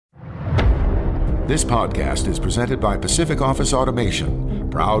This podcast is presented by Pacific Office Automation,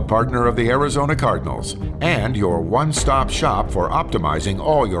 proud partner of the Arizona Cardinals, and your one-stop shop for optimizing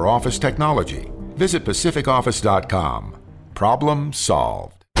all your office technology. Visit pacificoffice.com. Problem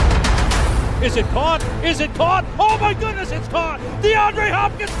solved. Is it caught? Is it caught? Oh my goodness, it's caught! DeAndre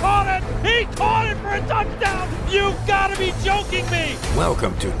Hopkins caught it! He caught it for a touchdown! You've got to be joking me!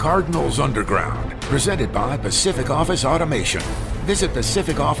 Welcome to Cardinals Underground, presented by Pacific Office Automation. Visit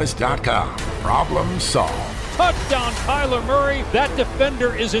pacificoffice.com. Problem solved. Touchdown, Kyler Murray. That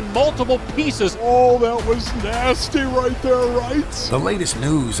defender is in multiple pieces. Oh, that was nasty right there, right? The latest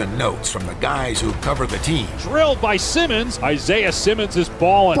news and notes from the guys who cover the team. Drilled by Simmons. Isaiah Simmons is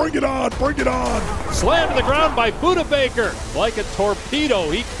balling. Bring it on, bring it on. Slammed to the ground by Budda Baker. Like a torpedo,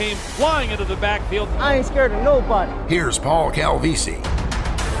 he came flying into the backfield. I ain't scared of nobody. Here's Paul Calvisi.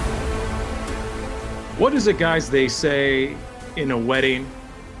 What is it, guys, they say in a wedding?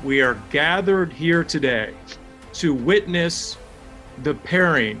 We are gathered here today to witness the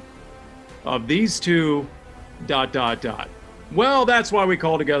pairing of these two ... Well, that's why we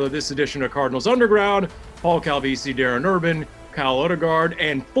call together this edition of Cardinals Underground. Paul Calvisi, Darren Urban, Kyle Odegaard,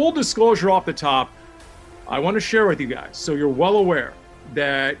 and full disclosure off the top, I want to share with you guys, so you're well aware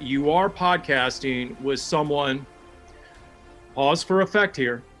that you are podcasting with someone, pause for effect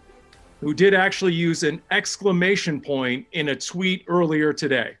here, who did actually use an exclamation point in a tweet earlier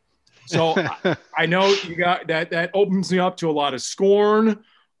today. So I know you got that opens me up to a lot of scorn.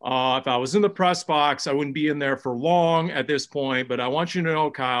 If I was in the press box, I wouldn't be in there for long at this point. But I want you to know,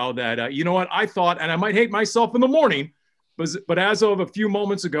 Kyle, that you know what I thought, and I might hate myself in the morning, but as of a few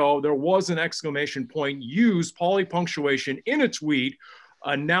moments ago, there was an exclamation point used, Pauly punctuation, in a tweet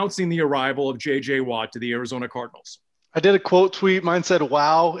announcing the arrival of J.J. Watt to the Arizona Cardinals. I did a quote tweet. Mine said,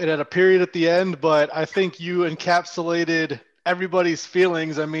 wow. It had a period at the end, but I think you encapsulated everybody's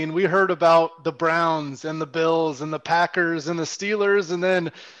feelings. I mean, we heard about the Browns and the Bills and the Packers and the Steelers, and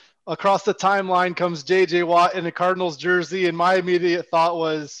then across the timeline comes J.J. Watt in a Cardinals jersey, and my immediate thought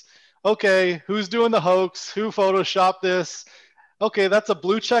was, okay, who's doing the hoax? Who photoshopped this? Okay, that's a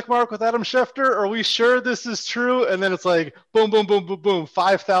blue check mark with Adam Schefter. Are we sure this is true? And then it's like, boom, boom, boom, boom, boom,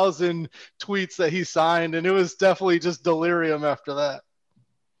 5,000 tweets that he signed, and it was definitely just delirium after that.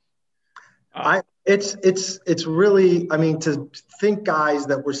 It's really, I mean, to think, guys,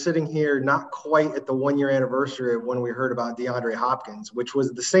 that we're sitting here not quite at the 1-year anniversary of when we heard about DeAndre Hopkins, which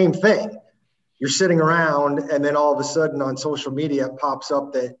was the same thing. You're sitting around, and then all of a sudden on social media it pops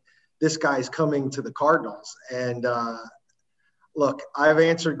up that this guy's coming to the Cardinals. And look, I've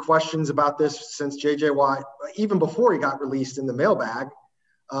answered questions about this since J.J. Watt, even before he got released in the mailbag.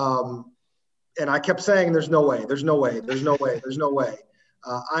 And I kept saying, there's no way, there's no way, there's no way, there's no way.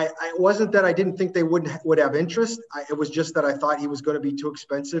 It wasn't that I didn't think they would have interest. It was just that I thought he was going to be too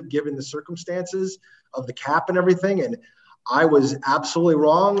expensive given the circumstances of the cap and everything. And I was absolutely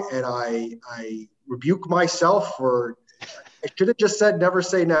wrong. And I rebuke myself for, I should have just said, never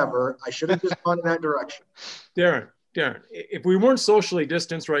say never. I should have just gone in that direction. Darren, if we weren't socially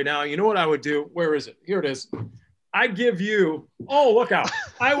distanced right now, you know what I would do? Where is it? Here it is. I'd give you, oh, look out.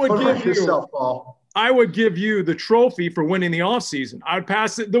 I would give you, yourself, Paul. I would give you the trophy for winning the offseason. I'd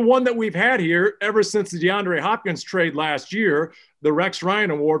pass it, the one that we've had here ever since the DeAndre Hopkins trade last year, the Rex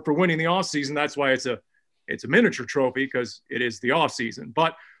Ryan Award for winning the offseason. That's why it's a miniature trophy, because it is the offseason.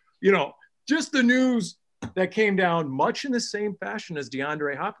 But, you know, just the news that came down much in the same fashion as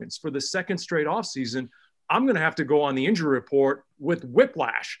DeAndre Hopkins for the second straight offseason. I'm going to have to go on the injury report with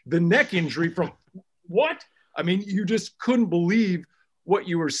whiplash, the neck injury from what? I mean, you just couldn't believe what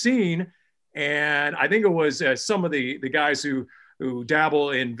you were seeing. And I think it was some of the guys who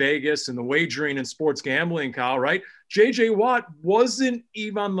dabble in Vegas and the wagering and sports gambling, Kyle, right? J.J. Watt wasn't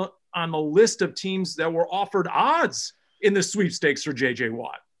even on the list of teams that were offered odds in the sweepstakes for J.J.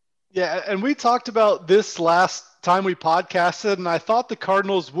 Watt. Yeah, and we talked about this last time we podcasted, and I thought the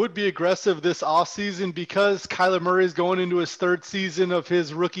Cardinals would be aggressive this offseason because Kyler Murray is going into his third season of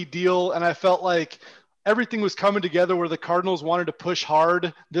his rookie deal, and I felt like everything was coming together where the Cardinals wanted to push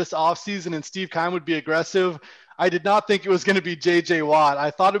hard this offseason and Steve Keim would be aggressive. I did not think it was going to be J.J. Watt.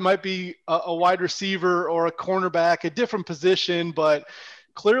 I thought it might be a wide receiver or a cornerback, a different position, but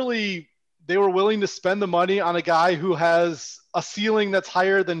clearly they were willing to spend the money on a guy who has a ceiling that's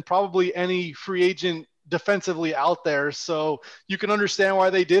higher than probably any free agent defensively out there. So you can understand why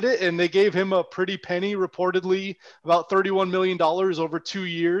they did it. And they gave him a pretty penny, reportedly about $31 million over 2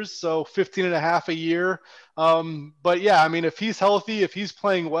 years. So 15 and a half a year. But yeah, I mean, if he's healthy, if he's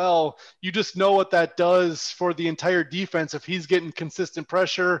playing well, you just know what that does for the entire defense. If he's getting consistent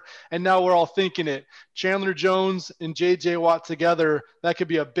pressure, and now we're all thinking it, Chandler Jones and JJ Watt together, that could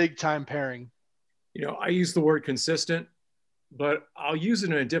be a big time pairing. I use the word consistent, but I'll use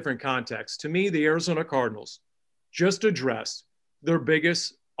it in a different context. To me, the Arizona Cardinals just addressed their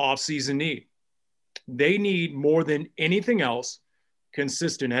biggest offseason need. They need more than anything else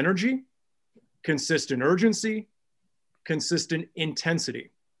consistent energy, consistent urgency, consistent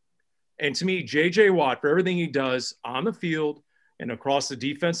intensity. And to me, J.J. Watt, for everything he does on the field and across the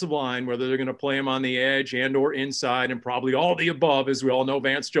defensive line, whether they're going to play him on the edge and or inside, and probably all the above, as we all know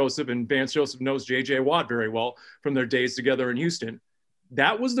Vance Joseph, and Vance Joseph knows J.J. Watt very well from their days together in Houston.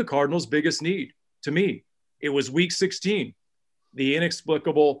 That was the Cardinals' biggest need to me. It was week 16, the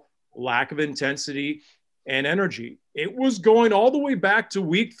inexplicable lack of intensity and energy. It was going all the way back to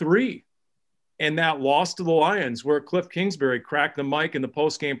week 3. And that loss to the Lions, where Cliff Kingsbury cracked the mic in the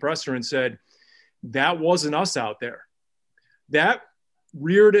post-game presser and said, that wasn't us out there. That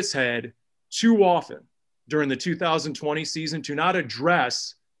reared its head too often during the 2020 season to not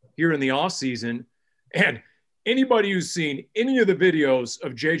address here in the offseason. And anybody who's seen any of the videos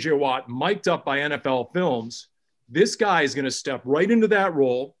of J.J. Watt mic'd up by NFL Films, this guy is going to step right into that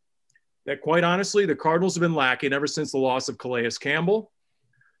role that, quite honestly, the Cardinals have been lacking ever since the loss of Calais Campbell,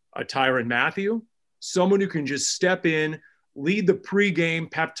 Tyrann Mathieu, someone who can just step in, lead the pregame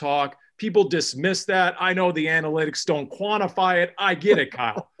pep talk. People dismiss that. I know the analytics don't quantify it. I get it,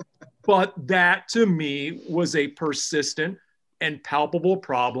 Kyle. But that, to me, was a persistent and palpable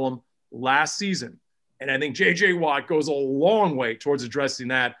problem last season. And I think J.J. Watt goes a long way towards addressing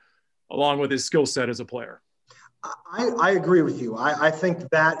that, along with his skill set as a player. I agree with you. I think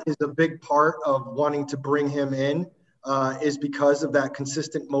that is a big part of wanting to bring him in. Is because of that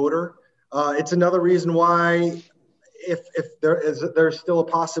consistent motor. It's another reason why, if there's still a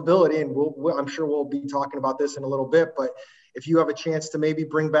possibility, and I'm sure we'll be talking about this in a little bit, but if you have a chance to maybe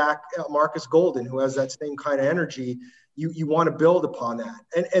bring back Marcus Golden, who has that same kind of energy, you want to build upon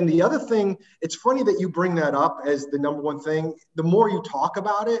that. And the other thing, it's funny that you bring that up as the number one thing. The more you talk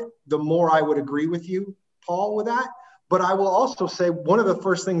about it, the more I would agree with you, Paul, with that. But I will also say one of the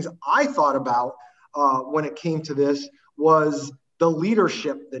first things I thought about when it came to this was the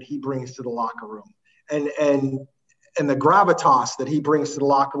leadership that he brings to the locker room and the gravitas that he brings to the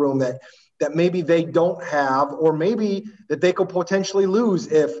locker room that maybe they don't have, or maybe that they could potentially lose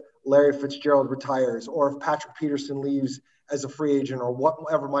if Larry Fitzgerald retires, or if Patrick Peterson leaves as a free agent, or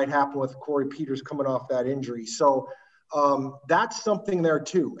whatever might happen with Corey Peters coming off that injury. So that's something there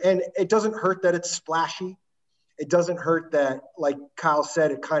too. And it doesn't hurt that it's splashy. It doesn't hurt that, like Kyle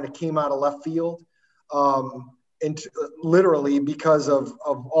said, it kind of came out of left field. And literally because of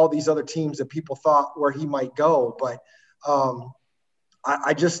all these other teams that people thought where he might go. But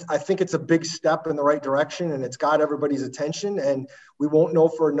I think it's a big step in the right direction, and it's got everybody's attention, and we won't know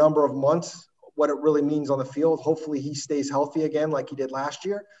for a number of months what it really means on the field. Hopefully he stays healthy again like he did last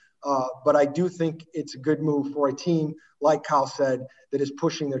year. But I do think it's a good move for a team, like Kyle said, that is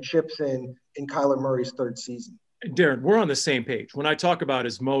pushing their chips in Kyler Murray's third season. Darren, we're on the same page. When I talk about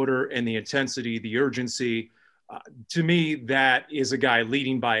his motor and the intensity, the urgency, to me, that is a guy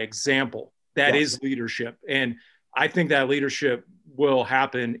leading by example. That is leadership. And I think that leadership will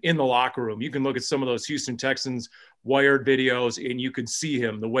happen in the locker room. You can look at some of those Houston Texans wired videos, and you can see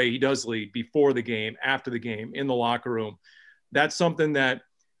him, the way he does lead before the game, after the game, in the locker room. That's something that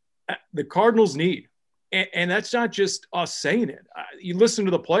the Cardinals need. And that's not just us saying it. You listen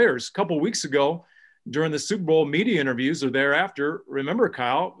to the players a couple of weeks ago during the Super Bowl media interviews or thereafter. Remember,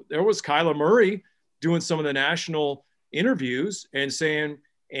 Kyle, there was Kyler Murray doing some of the national interviews and saying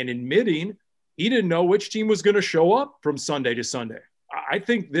and admitting he didn't know which team was going to show up from Sunday to Sunday. I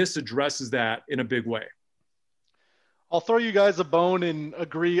think this addresses that in a big way. I'll throw you guys a bone and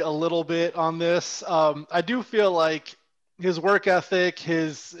agree a little bit on this. I do feel like his work ethic,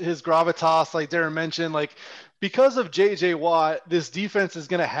 his gravitas, like Darren mentioned, like because of J.J. Watt, this defense is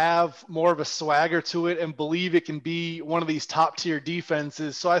going to have more of a swagger to it and believe it can be one of these top tier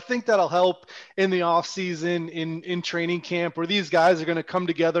defenses. So I think that'll help in the offseason, in training camp, where these guys are going to come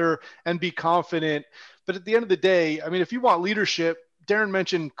together and be confident. But at the end of the day, I mean, if you want leadership, Darren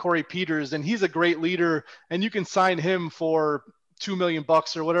mentioned Corey Peters, and he's a great leader, and you can sign him for $2 million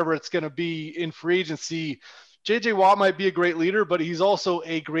or whatever it's going to be in free agency. J.J. Watt might be a great leader, but he's also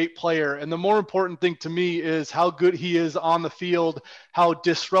a great player. And the more important thing to me is how good he is on the field, how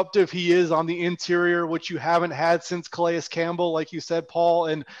disruptive he is on the interior, which you haven't had since Calais Campbell, like you said, Paul.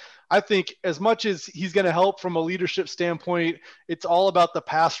 And I think as much as he's going to help from a leadership standpoint, it's all about the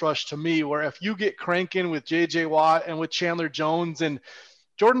pass rush to me, where if you get cranking with J.J. Watt and with Chandler Jones, and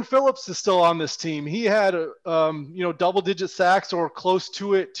Jordan Phillips is still on this team. He had, double-digit sacks or close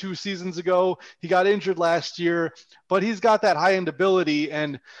to it 2 seasons ago. He got injured last year, but he's got that high-end ability.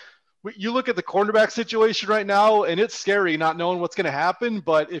 And You look at the cornerback situation right now, and it's scary not knowing what's going to happen.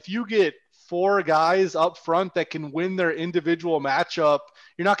 But if you get 4 guys up front that can win their individual matchup,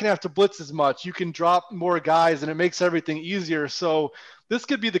 you're not going to have to blitz as much. You can drop more guys, and it makes everything easier. So this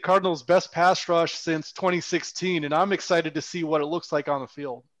could be the Cardinals' best pass rush since 2016, and I'm excited to see what it looks like on the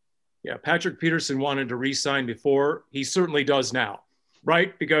field. Yeah, Patrick Peterson wanted to re-sign before. He certainly does now,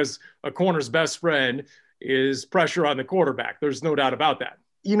 right? Because a corner's best friend is pressure on the quarterback. There's no doubt about that.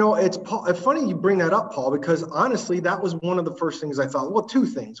 You know, it's funny you bring that up, Paul, because honestly, that was one of the first things I thought. Well, 2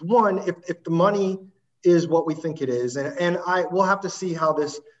 things. One, if the money is what we think it is, and we'll have to see how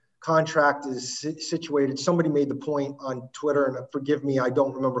this contract is situated. Somebody made the point on Twitter, and forgive me, I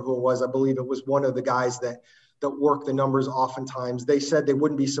don't remember who it was. I believe it was one of the guys that work the numbers oftentimes. They said they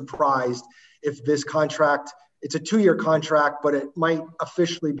wouldn't be surprised if this contract, it's a 2-year contract, but it might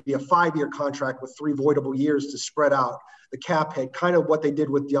officially be a 5-year contract with 3 voidable years to spread out the cap hit, kind of what they did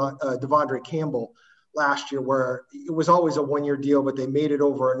with Devondre Campbell last year, where it was always a 1-year deal, but they made it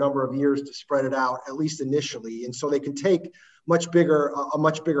over a number of years to spread it out, at least initially. And so they can take a much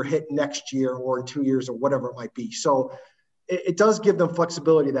bigger hit next year or in 2 years or whatever it might be. So it does give them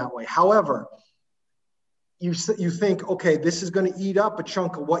flexibility that way. However, you think, okay, this is going to eat up a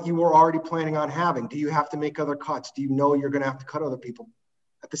chunk of what you were already planning on having. Do you have to make other cuts? Do you know you're going to have to cut other people?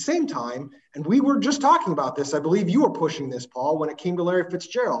 At the same time, and we were just talking about this, I believe you were pushing this, Paul, when it came to Larry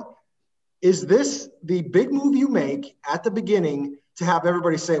Fitzgerald. Is this the big move you make at the beginning to have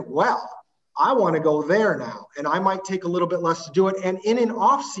everybody say, well, I want to go there now, and I might take a little bit less to do it? And in an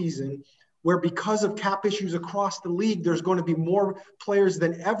off season where, because of cap issues across the league, there's going to be more players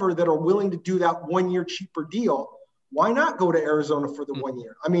than ever that are willing to do that 1-year cheaper deal, why not go to Arizona for the 1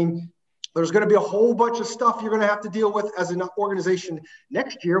 year? I mean, there's going to be a whole bunch of stuff you're going to have to deal with as an organization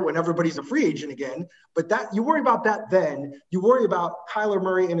next year when everybody's a free agent again. But that, you worry about that then. You worry about Kyler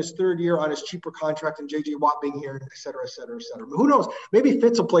Murray in his 3rd year on his cheaper contract and J.J. Watt being here, et cetera, et cetera, et cetera. Who knows? Maybe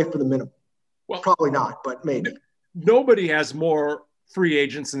Fitz will play for the minimum. Well, probably not, but maybe. Nobody has more free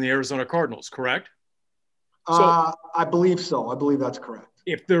agents than the Arizona Cardinals, correct? I believe so. I believe that's correct.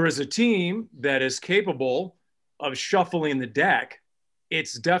 If there is a team that is capable of shuffling the deck,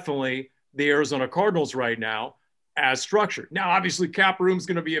 it's definitely the Arizona Cardinals right now as structured. Now, obviously, cap room is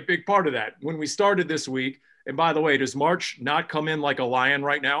going to be a big part of that. When we started this week, and by the way, does March not come in like a lion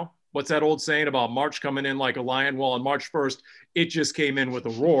right now? What's that old saying about March coming in like a lion? Well, on March 1st, it just came in with a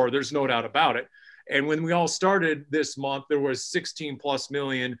roar. There's no doubt about it. And when we all started this month, there was 16 plus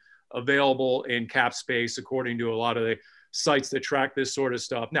million available in cap space, according to a lot of the sites that track this sort of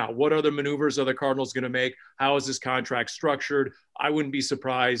stuff. Now, what other maneuvers are the Cardinals going to make? How is this contract structured? I wouldn't be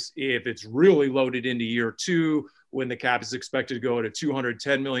surprised if it's really loaded into year 2 when the cap is expected to go to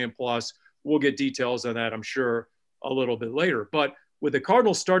 210 million plus. We'll get details on that, I'm sure, a little bit later. But with the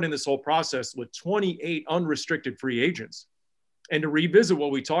Cardinals starting this whole process with 28 unrestricted free agents, and to revisit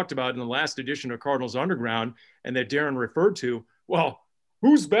what we talked about in the last edition of Cardinals Underground and that Darren referred to, well,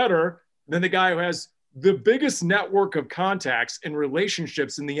 who's better than the guy who has the biggest network of contacts and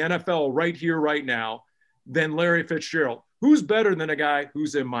relationships in the NFL right here, right now, than Larry Fitzgerald? Who's better than a guy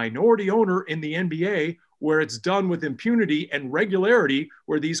who's a minority owner in the NBA, where it's done with impunity and regularity,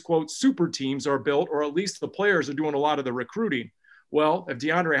 where these, quote, super teams are built, or at least the players are doing a lot of the recruiting? Well, if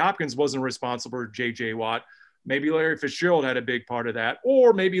DeAndre Hopkins wasn't responsible for J.J. Watt, maybe Larry Fitzgerald had a big part of that.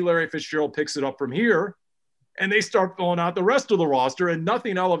 Or maybe Larry Fitzgerald picks it up from here and they start filling out the rest of the roster, and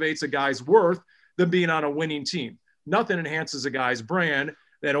nothing elevates a guy's worth than being on a winning team. Nothing enhances a guy's brand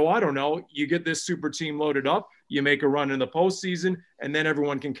than, oh, I don't know, you get this super team loaded up, you make a run in the postseason, and then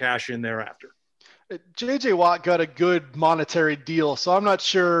everyone can cash in thereafter. J.J. Watt got a good monetary deal, so I'm not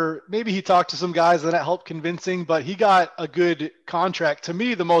sure. Maybe he talked to some guys and that helped convincing, but he got a good contract. To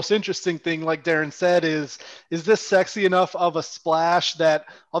me, the most interesting thing, like Darren said, is this sexy enough of a splash that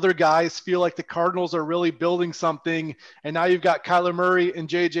other guys feel like the Cardinals are really building something? And now you've got Kyler Murray and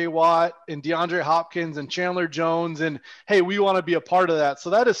J.J. Watt and DeAndre Hopkins and Chandler Jones, and hey, we want to be a part of that. So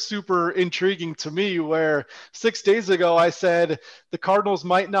that is super intriguing to me, where 6 days ago I said the Cardinals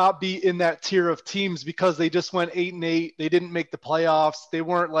might not be in that tier of teams because they just went 8-8. They didn't make the playoffs. They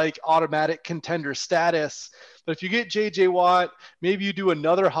weren't like automatic contender status. But if you get J.J. Watt, maybe you do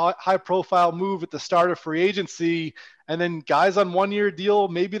another high profile move at the start of free agency, and then guys on 1-year deal,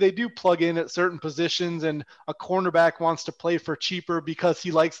 maybe they do plug in at certain positions, and a cornerback wants to play for cheaper because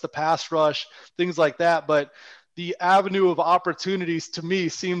he likes the pass rush, things like that. But the avenue of opportunities to me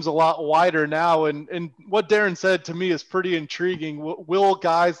seems a lot wider now. And what Darren said to me is pretty intriguing. Will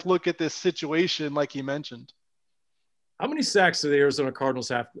guys look at this situation like he mentioned? How many sacks did the Arizona Cardinals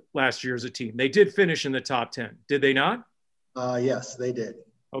have last year as a team? They did finish in the top 10. Did they not? Yes, they did.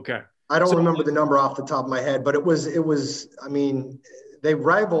 Okay. I don't remember the number off the top of my head, but it was, I mean, they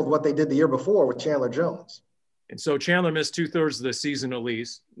rivaled what they did the year before with Chandler Jones. And so Chandler missed 2/3 of the season at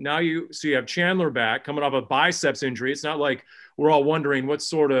least. Now you have Chandler back coming off a biceps injury. It's not like we're all wondering what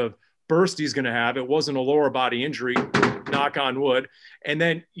sort of burst he's going to have. It wasn't a lower body injury, knock on wood. And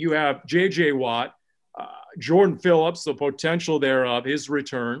then you have J.J. Watt, Jordan Phillips, the potential thereof, his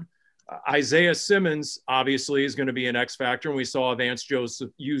return. Isaiah Simmons obviously is going to be an X factor, and we saw Vance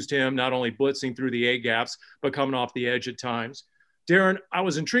Joseph used him not only blitzing through the A gaps, but coming off the edge at times. Darren, I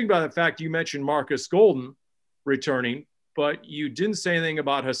was intrigued by the fact you mentioned Marcus Golden returning, but you didn't say anything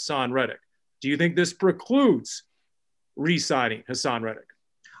about Hassan Reddick. Do you think this precludes re-signing Hassan Reddick?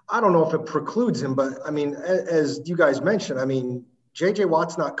 I don't know if it precludes him, but I mean, as you guys mentioned, I mean, J.J.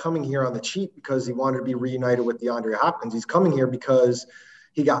 Watt's not coming here on the cheap because he wanted to be reunited with DeAndre Hopkins. He's coming here because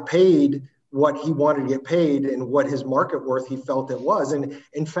he got paid what he wanted to get paid and what his market worth he felt it was. And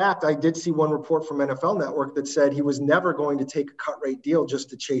in fact, I did see one report from NFL Network that said he was never going to take a cut rate deal just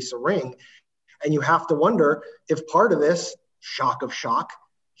to chase a ring. And you have to wonder if part of this, shock of shock,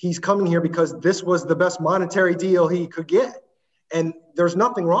 he's coming here because this was the best monetary deal he could get. And there's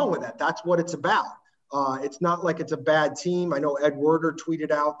nothing wrong with that. That's what it's about. It's not like it's a bad team. I know Ed Werder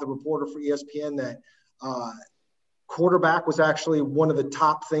tweeted out, the reporter for ESPN, that quarterback was actually one of the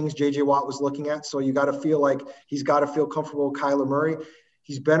top things J.J. Watt was looking at. So you got to feel like he's got to feel comfortable with Kyler Murray.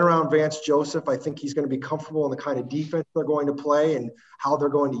 He's been around Vance Joseph. I think he's going to be comfortable in the kind of defense they're going to play and how they're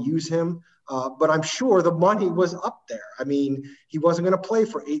going to use him. But I'm sure the money was up there. I mean, he wasn't going to play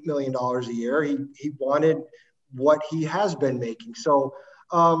for $8 million a year. He wanted what he has been making. So,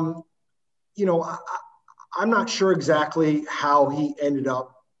 you know, I'm not sure exactly how he ended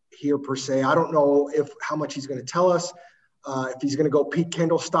up here per se. I don't know how much he's going to tell us, if he's going to go Pete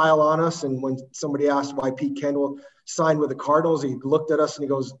Kendall style on us. And when somebody asked why Pete Kendall signed with the Cardinals, he looked at us and he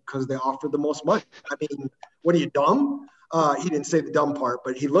goes, because they offered the most money. I mean, what are you, dumb? He didn't say the dumb part,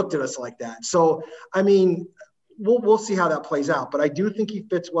 but he looked at us like that. So, I mean, we'll see how that plays out. But I do think he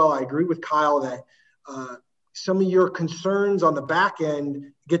fits well. I agree with Kyle that some of your concerns on the back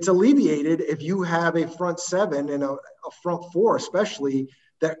end gets alleviated if you have a front seven and a front four, especially,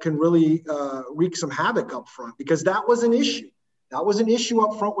 that can really wreak some havoc up front, because that was an issue. That was an issue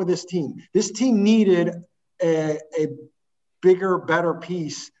up front with this team. This team needed a bigger, better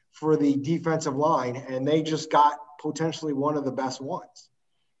piece for the defensive line, and they just got potentially one of the best ones.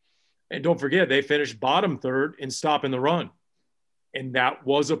 And don't forget, they finished bottom third in stopping the run. And that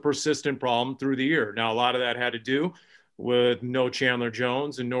was a persistent problem through the year. Now, a lot of that had to do with no Chandler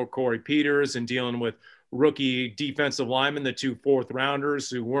Jones and no Corey Peters and dealing with rookie defensive linemen, the 2 fourth-rounders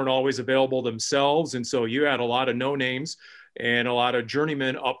who weren't always available themselves. And so you had a lot of no-names and a lot of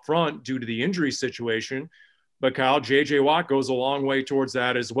journeymen up front due to the injury situation. But Kyle, J.J. Watt goes a long way towards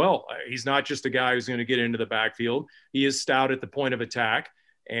that as well. He's not just a guy who's going to get into the backfield. He is stout at the point of attack.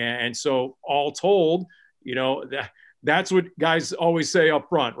 And so all told, you know, that's what guys always say up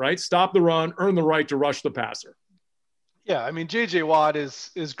front, right? Stop the run, earn the right to rush the passer. Yeah, I mean, J.J. Watt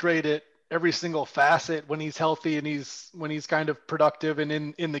is great at every single facet when he's healthy and when he's kind of productive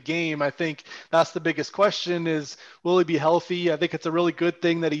and in the game. I think that's the biggest question is, will he be healthy? I think it's a really good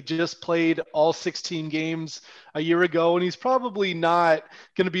thing that he just played all 16 games a year ago, and he's probably not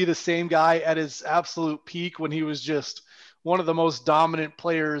going to be the same guy at his absolute peak when he was just one of the most dominant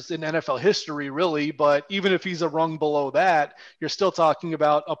players in NFL history, really. But even if he's a rung below that, you're still talking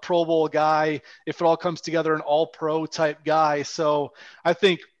about a Pro Bowl guy, if it all comes together, an all-pro type guy. So I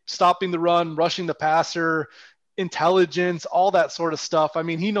think stopping the run, rushing the passer, intelligence, all that sort of stuff. I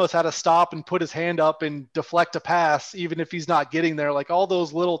mean, he knows how to stop and put his hand up and deflect a pass, even if he's not getting there. Like, all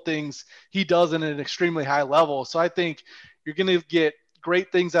those little things he does at an extremely high level. So I think you're going to get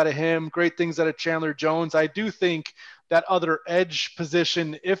great things out of him, great things out of Chandler Jones. I do think that other edge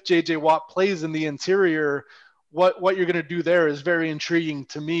position, if J.J. Watt plays in the interior, what you're going to do there is very intriguing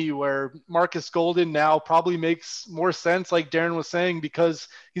to me, where Marcus Golden now probably makes more sense, like Darren was saying, because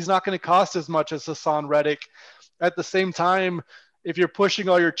he's not going to cost as much as Hassan Reddick. At the same time, if you're pushing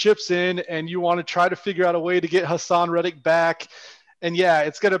all your chips in and you want to try to figure out a way to get Hassan Reddick back, and yeah,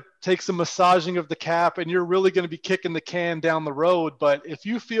 it's going to take some massaging of the cap, and you're really going to be kicking the can down the road. But if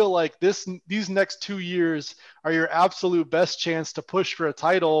you feel like these next 2 years are your absolute best chance to push for a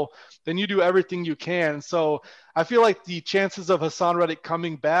title, then you do everything you can. So I feel like the chances of Hassan Reddick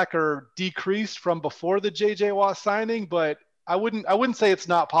coming back are decreased from before the J.J. Watt signing, but I wouldn't say it's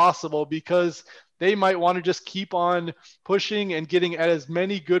not possible, because they might want to just keep on pushing and getting at as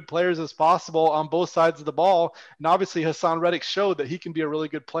many good players as possible on both sides of the ball. And obviously Hassan Reddick showed that he can be a really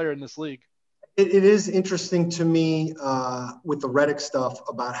good player in this league. It is interesting to me with the Reddick stuff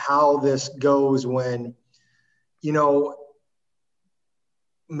about how this goes when,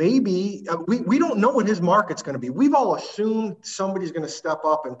 maybe we don't know what his market's going to be. We've all assumed somebody's going to step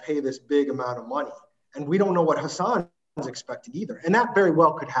up and pay this big amount of money. And we don't know what Hassan is expecting either. And that very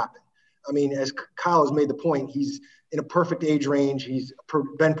well could happen. I mean, as Kyle has made the point, he's in a perfect age range. He's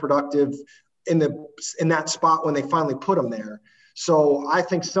been productive in that spot when they finally put him there. So I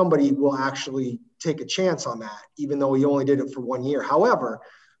think somebody will actually take a chance on that, even though he only did it for 1 year. However,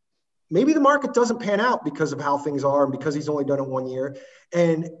 maybe the market doesn't pan out because of how things are and because he's only done it 1 year.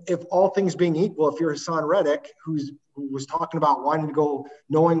 And if all things being equal, if you're Hassan Reddick, who was talking about wanting to go,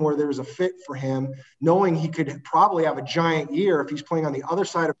 knowing where there's a fit for him, knowing he could probably have a giant year if he's playing on the other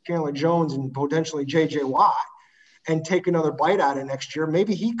side of Chandler Jones and potentially J.J. Watt, and take another bite at it next year,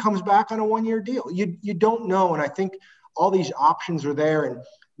 maybe he comes back on a 1 year deal. You don't know. And I think all these options are there. And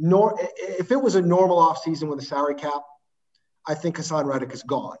if it was a normal offseason with a salary cap, I think Hassan Reddick is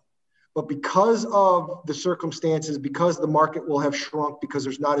gone. But because of the circumstances, because the market will have shrunk, because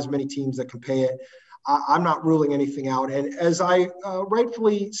there's not as many teams that can pay it, I'm not ruling anything out. And as I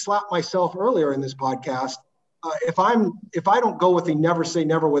rightfully slapped myself earlier in this podcast, if I don't go with a never say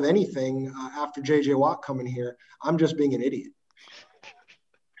never with anything after J.J. Watt coming here, I'm just being an idiot.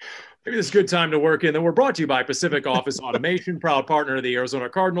 Maybe this is a good time to work in that we're brought to you by Pacific Office Automation, proud partner of the Arizona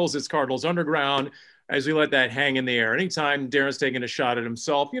Cardinals. It's Cardinals Underground. As we let that hang in the air, anytime Darren's taking a shot at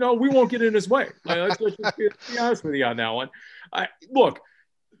himself, we won't get in his way. Let's just be honest with you on that one.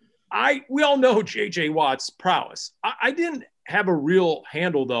 We all know J.J. Watt's prowess. I didn't have a real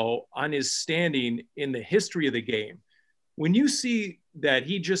handle, though, on his standing in the history of the game. When you see that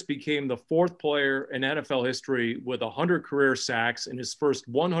he just became the fourth player in NFL history with 100 career sacks in his first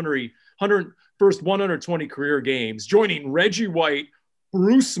 120 career games, joining Reggie White,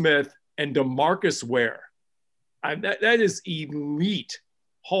 Bruce Smith, and DeMarcus Ware. That is elite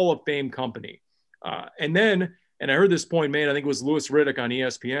Hall of Fame company. And I heard this point made, I think it was Louis Riddick on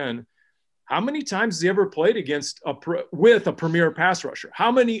ESPN. How many times has he ever played with a premier pass rusher?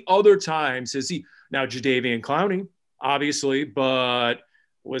 How many other times has he? Now, Jadeveon Clowney, obviously, but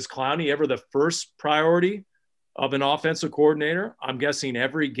was Clowney ever the first priority of an offensive coordinator? I'm guessing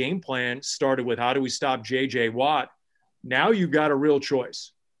every game plan started with how do we stop J.J. Watt? Now you've got a real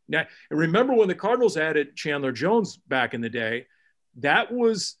choice. Now, remember when the Cardinals added Chandler Jones back in the day, that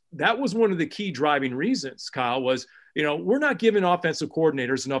was one of the key driving reasons, Kyle, was, we're not giving offensive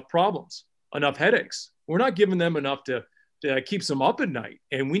coordinators enough problems, enough headaches. We're not giving them enough to keep them up at night.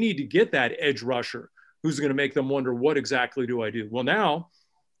 And we need to get that edge rusher who's going to make them wonder, what exactly do I do? Well, now,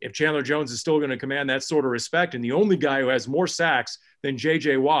 if Chandler Jones is still going to command that sort of respect, and the only guy who has more sacks than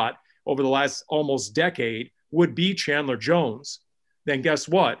J.J. Watt over the last almost decade would be Chandler Jones, then guess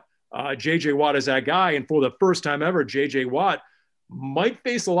what? J.J. Watt is that guy. And for the first time ever, J.J. Watt might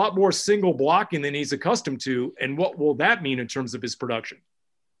face a lot more single blocking than he's accustomed to. And what will that mean in terms of his production?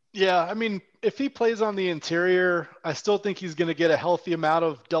 Yeah, I mean, if he plays on the interior, I still think he's going to get a healthy amount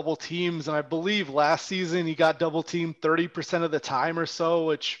of double teams. And I believe last season he got double teamed 30% of the time or so,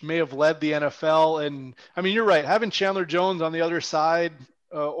 which may have led the NFL. And I mean, you're right. Having Chandler Jones on the other side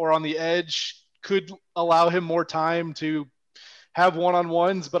or on the edge could allow him more time to have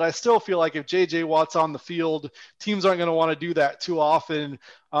one-on-ones, but I still feel like if J.J. Watt's on the field, teams aren't going to want to do that too often.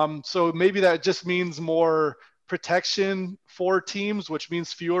 So maybe that just means more protection for teams, which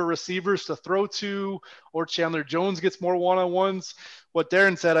means fewer receivers to throw to, or Chandler Jones gets more one-on-ones. What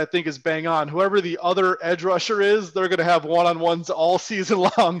Darren said, I think, is bang on. Whoever the other edge rusher is, they're going to have one-on-ones all season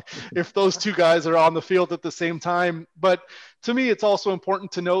long if those two guys are on the field at the same time. But to me, it's also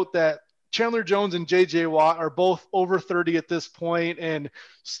important to note that Chandler Jones and J.J. Watt are both over 30 at this point and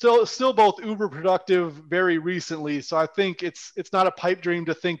still both uber productive very recently. So I think it's not a pipe dream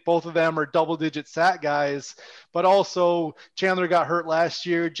to think both of them are double-digit sack guys, but also Chandler got hurt last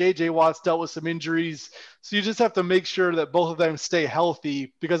year. J.J. Watt's dealt with some injuries. So you just have to make sure that both of them stay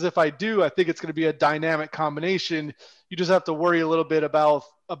healthy, because if I do, I think it's going to be a dynamic combination. You just have to worry a little bit about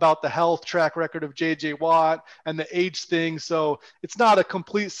the health track record of J.J. Watt and the age thing. So it's not a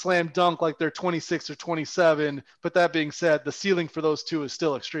complete slam dunk like they're 26 or 27. But that being said, the ceiling for those two is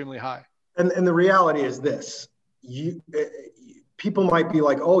still extremely high. And the reality is this. People might be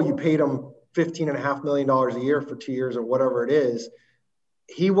like, oh, you paid him $15.5 million a year for 2 years or whatever it is.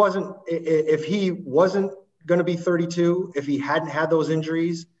 If he wasn't going to be 32, if he hadn't had those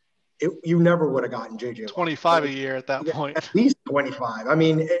injuries, you never would have gotten J.J. 25 a year at that point. At least 25. I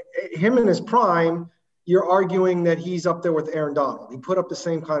mean, him in his prime, you're arguing that he's up there with Aaron Donald. He put up the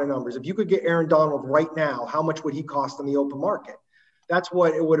same kind of numbers. If you could get Aaron Donald right now, how much would he cost on the open market? That's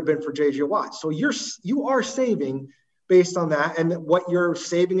what it would have been for J.J. Watt. So you are saving based on that. And what you're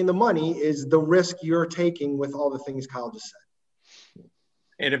saving in the money is the risk you're taking with all the things Kyle just said.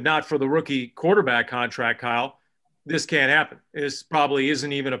 And if not for the rookie quarterback contract, Kyle, this can't happen. This probably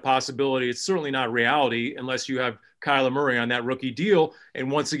isn't even a possibility. It's certainly not reality unless you have Kyler Murray on that rookie deal.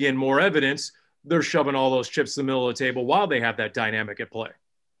 And once again, more evidence, they're shoving all those chips in the middle of the table while they have that dynamic at play.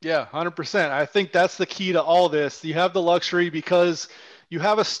 Yeah, 100%. I think that's the key to all this. You have the luxury because you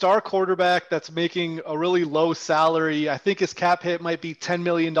have a star quarterback that's making a really low salary. I think his cap hit might be $10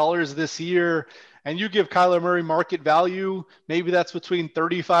 million this year. And you give Kyler Murray market value, maybe that's between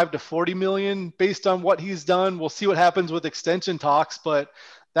 35 to 40 million based on what he's done. We'll see what happens with extension talks, but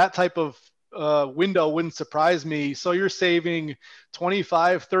that type of window wouldn't surprise me. So you're saving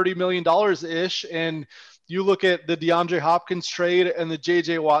 25, $30 million ish. And you look at the DeAndre Hopkins trade and the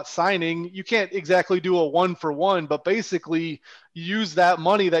JJ Watt signing, you can't exactly do a 1-for-1, but basically use that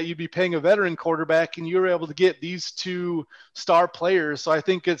money that you'd be paying a veteran quarterback and you're able to get these two star players. So I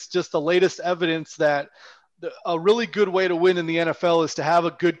think it's just the latest evidence that a really good way to win in the NFL is to have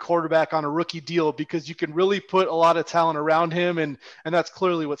a good quarterback on a rookie deal because you can really put a lot of talent around him. And that's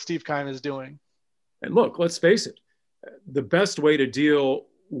clearly what Steve Keim is doing. And look, let's face it, the best way to deal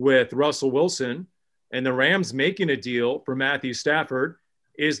with Russell Wilson and the Rams making a deal for Matthew Stafford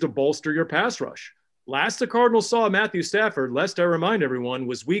is to bolster your pass rush. Last the Cardinals saw Matthew Stafford, lest I remind everyone,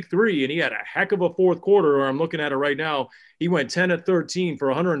 was week 3, and he had a heck of a fourth quarter, or I'm looking at it right now. He went 10 of 13 for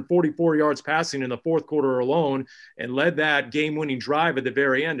 144 yards passing in the fourth quarter alone and led that game-winning drive at the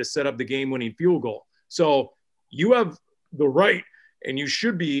very end to set up the game-winning field goal. So you have the right, and you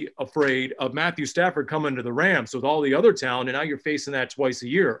should be afraid of Matthew Stafford coming to the Rams with all the other talent, and now you're facing that twice a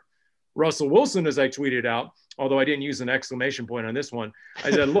year. Russell Wilson, as I tweeted out, although I didn't use an exclamation point on this one,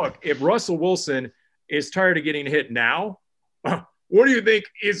 I said, look, if Russell Wilson is tired of getting hit now, what do you think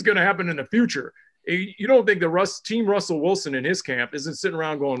is going to happen in the future? You don't think the team Russell Wilson in his camp isn't sitting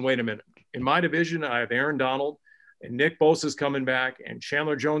around going, wait a minute. In my division, I have Aaron Donald and Nick Bosa's coming back and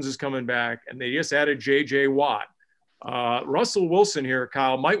Chandler Jones is coming back, and they just added J.J. Watt. Russell Wilson here,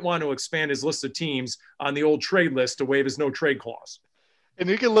 Kyle, might want to expand his list of teams on the old trade list to waive his no-trade clause. And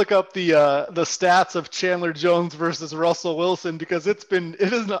you can look up the stats of Chandler Jones versus Russell Wilson because it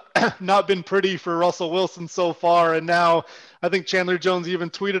has not been pretty for Russell Wilson so far. And now I think Chandler Jones even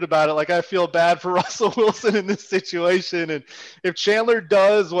tweeted about it. Like, I feel bad for Russell Wilson in this situation. And if Chandler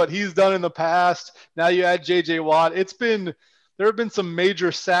does what he's done in the past, now you add JJ Watt, there have been some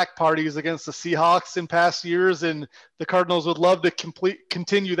major sack parties against the Seahawks in past years. And the Cardinals would love to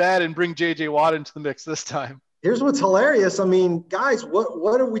continue that and bring JJ Watt into the mix this time. Here's what's hilarious. I mean, guys,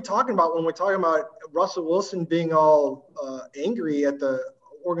 what are we talking about when we're talking about Russell Wilson being all angry at the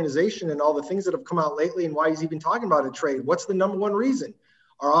organization and all the things that have come out lately and why he's even talking about a trade? What's the number one reason?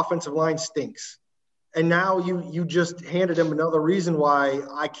 Our offensive line stinks. And now you just handed him another reason why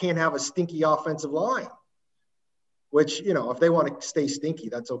I can't have a stinky offensive line, which, if they want to stay stinky,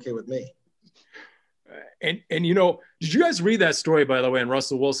 that's okay with me. And did you guys read that story, by the way? And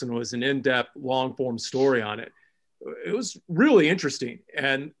Russell Wilson was an in-depth, long-form story on it. It was really interesting.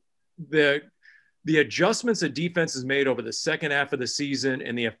 And the adjustments that defense has made over the second half of the season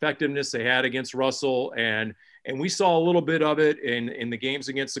and the effectiveness they had against Russell. And we saw a little bit of it in the games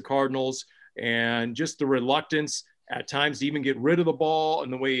against the Cardinals and just the reluctance at times to even get rid of the ball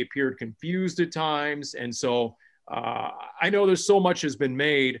and the way he appeared confused at times. And so I know there's so much has been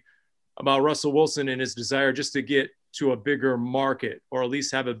made about Russell Wilson and his desire just to get to a bigger market or at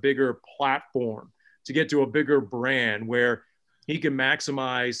least have a bigger platform to get to a bigger brand where he can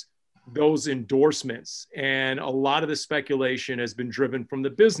maximize those endorsements. And a lot of the speculation has been driven from the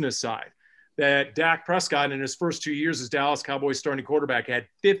business side that Dak Prescott in his first 2 years as Dallas Cowboys starting quarterback had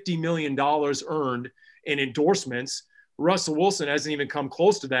 $50 million earned in endorsements. Russell Wilson hasn't even come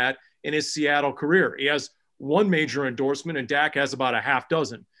close to that in his Seattle career. He has one major endorsement and Dak has about a half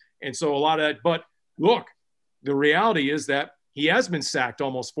dozen. And so a lot of that, but look, the reality is that he has been sacked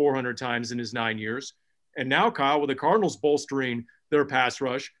almost 400 times in his 9 years. And now, Kyle, with the Cardinals bolstering their pass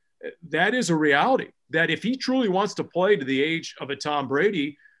rush, that is a reality that if he truly wants to play to the age of a Tom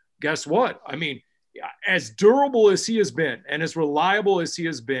Brady, guess what? I mean, as durable as he has been and as reliable as he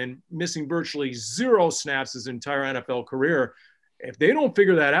has been, missing virtually 0 snaps his entire NFL career, if they don't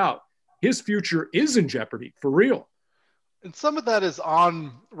figure that out, his future is in jeopardy for real. And some of that is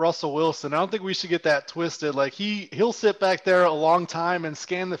on Russell Wilson. I don't think we should get that twisted. Like he'll sit back there a long time and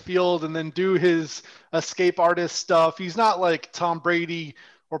scan the field and then do his escape artist stuff. He's not like Tom Brady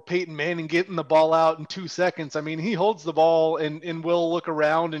or Peyton Manning getting the ball out in 2 seconds. I mean, he holds the ball and will look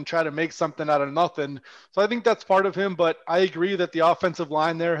around and try to make something out of nothing. So I think that's part of him, but I agree that the offensive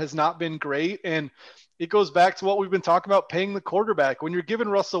line there has not been great. And it goes back to what we've been talking about, paying the quarterback. When you're giving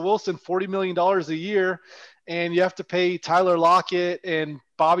Russell Wilson $40 million a year and you have to pay Tyler Lockett and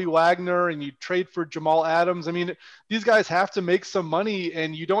Bobby Wagner and you trade for Jamal Adams, I mean, these guys have to make some money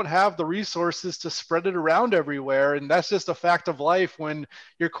and you don't have the resources to spread it around everywhere. And that's just a fact of life when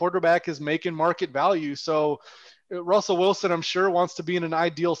your quarterback is making market value. So Russell Wilson, I'm sure, wants to be in an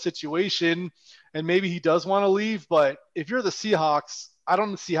ideal situation and maybe he does want to leave. But if you're the Seahawks, I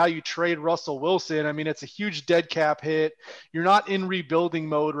don't see how you trade Russell Wilson. I mean, it's a huge dead cap hit. You're not in rebuilding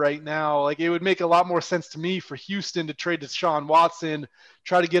mode right now. Like, it would make a lot more sense to me for Houston to trade Deshaun Watson,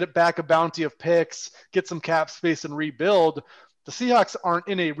 try to get it back a bounty of picks, get some cap space and rebuild. The Seahawks aren't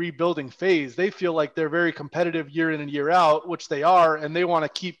in a rebuilding phase. They feel like they're very competitive year in and year out, which they are, and they want to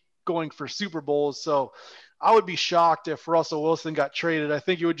keep going for Super Bowls. So I would be shocked if Russell Wilson got traded. I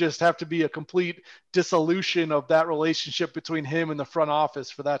think it would just have to be a complete dissolution of that relationship between him and the front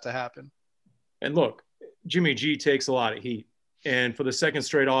office for that to happen. And look, Jimmy G takes a lot of heat. And for the second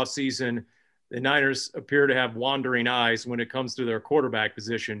straight offseason, the Niners appear to have wandering eyes when it comes to their quarterback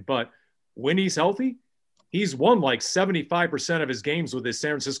position. But when he's healthy, he's won like 75% of his games with his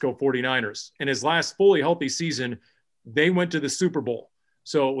San Francisco 49ers. In his last fully healthy season, they went to the Super Bowl.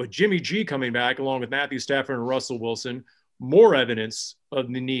 So with Jimmy G coming back, along with Matthew Stafford and Russell Wilson, more evidence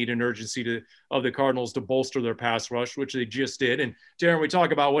of the need and urgency of the Cardinals to bolster their pass rush, which they just did. And Darren, we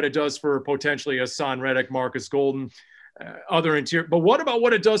talk about what it does for potentially Hassan Reddick, Marcus Golden, other interior. But what about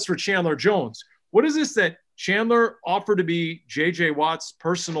what it does for Chandler Jones? What is this that Chandler offered to be J.J. Watt's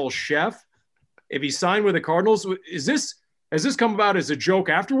personal chef if he signed with the Cardinals? Has this come about as a joke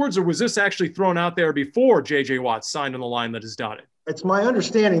afterwards, or was this actually thrown out there before J.J. Watt signed on the line that is dotted? It's my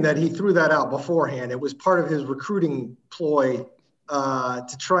understanding that he threw that out beforehand. It was part of his recruiting ploy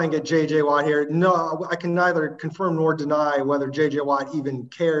to try and get J.J. Watt here. No, I can neither confirm nor deny whether J.J. Watt even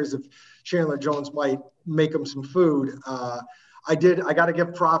cares if Chandler Jones might make him some food. I got to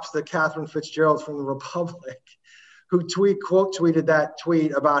give props to Catherine Fitzgerald from the Republic, who quote tweeted that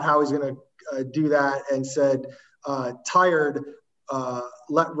tweet about how he's going to do that and said, tired,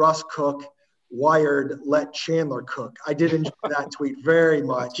 let Russ cook. Wired, let Chandler cook. I did enjoy that tweet very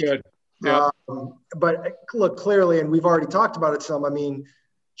much. Good. Yeah. But look, clearly, and we've already talked about it some, I mean,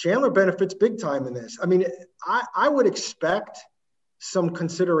 Chandler benefits big time in this. I mean, I would expect some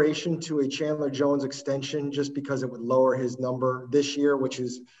consideration to a Chandler Jones extension just because it would lower his number this year, which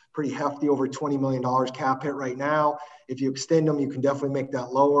is pretty hefty, over $20 million cap hit right now. If you extend him, you can definitely make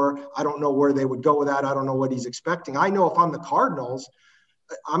that lower. I don't know where they would go with that. I don't know what he's expecting. I know if I'm the Cardinals,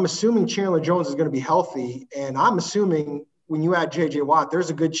 I'm assuming Chandler Jones is going to be healthy, and I'm assuming when you add J.J. Watt, there's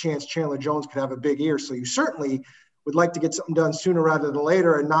a good chance Chandler Jones could have a big year. So you certainly would like to get something done sooner rather than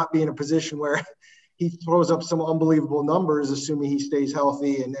later and not be in a position where he throws up some unbelievable numbers, assuming he stays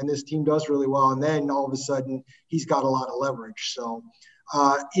healthy and this team does really well. And then all of a sudden he's got a lot of leverage. So,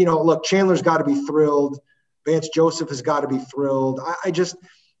 look, Chandler's got to be thrilled. Vance Joseph has got to be thrilled.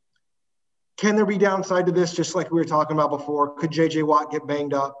 Can there be downside to this, just like we were talking about before? Could J.J. Watt get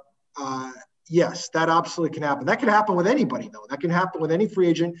banged up? Yes, that absolutely can happen. That can happen with anybody, though. That can happen with any free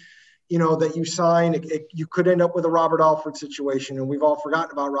agent, that you sign. You could end up with a Robert Alford situation, and we've all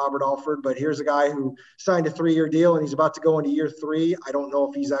forgotten about Robert Alford, but here's a guy who signed a 3-year deal, and he's about to go into year 3. I don't know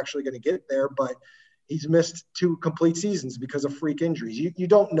if he's actually going to get there, but he's missed 2 complete seasons because of freak injuries. You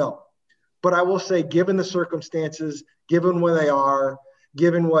don't know. But I will say, given the circumstances, given where they are,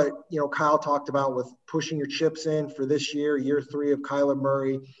 given what, Kyle talked about with pushing your chips in for this year 3 of Kyler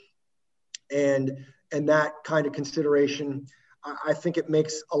Murray, and that kind of consideration, I think it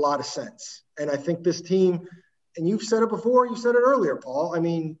makes a lot of sense. And I think this team, and you've said it before, you said it earlier, Paul, I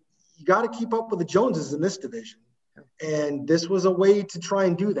mean, you got to keep up with the Joneses in this division. And this was a way to try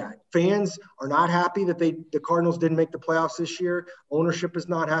and do that. Fans are not happy that the Cardinals didn't make the playoffs this year. Ownership is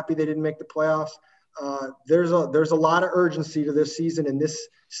not happy they didn't make the playoffs. There's a lot of urgency to this season, and this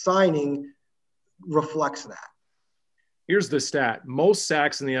signing reflects that. Here's the stat. Most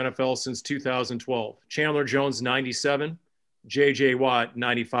sacks in the NFL since 2012. Chandler Jones, 97. J.J. Watt,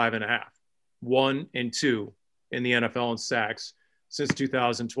 95.5. 1 and 2 in the NFL in sacks since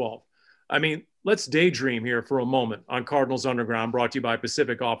 2012. I mean, let's daydream here for a moment on Cardinals Underground, brought to you by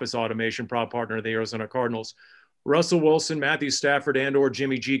Pacific Office Automation, proud partner of the Arizona Cardinals. Russell Wilson, Matthew Stafford, and/or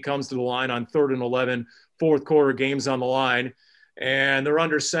Jimmy G comes to the line on 3rd and 11, fourth quarter, games on the line, and they're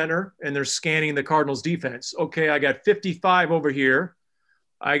under center, and they're scanning the Cardinals defense. Okay, I got 55 over here.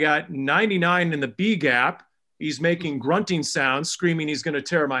 I got 99 in the B gap. He's making grunting sounds, screaming he's going to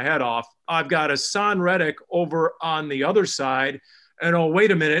tear my head off. I've got Hassan Reddick over on the other side. And oh, wait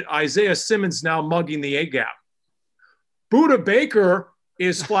a minute, Isaiah Simmons now mugging the A-gap. Budda Baker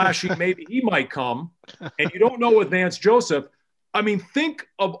is flashing. Maybe he might come. And you don't know with Vance Joseph. I mean, think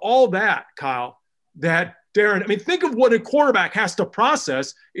of all that, Kyle, that Darren, I mean, think of what a quarterback has to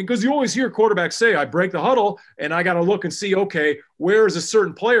process, because you always hear quarterbacks say, I break the huddle and I got to look and see, okay, where is a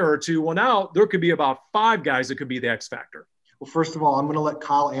certain player or two? Well, now there could be about 5 guys that could be the X factor. Well, first of all, I'm going to let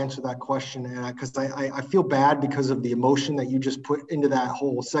Kyle answer that question, because I feel bad because of the emotion that you just put into that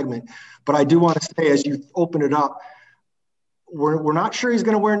whole segment. But I do want to say, as you open it up, we're not sure he's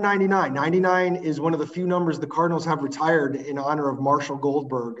going to wear 99. 99 is one of the few numbers the Cardinals have retired in honor of Marshall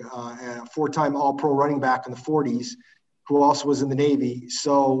Goldberg, a 4-time All-Pro running back in the 40s, who also was in the Navy.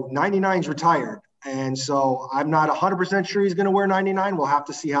 So 99 is retired. And so I'm not 100% sure he's going to wear 99. We'll have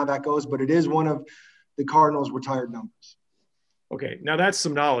to see how that goes, but it is one of the Cardinals' retired numbers. Okay, now that's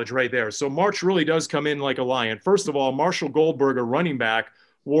some knowledge right there. So March really does come in like a lion. First of all, Marshall Goldberg, a running back,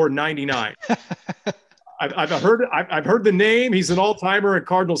 wore 99. I've heard the name. He's an all-timer in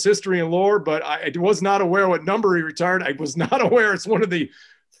Cardinals history and lore, but I was not aware what number he retired. I was not aware it's one of the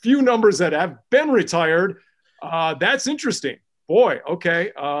few numbers that have been retired. That's interesting. Boy,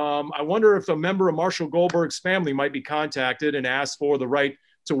 okay. I wonder if a member of Marshall Goldberg's family might be contacted and asked for the right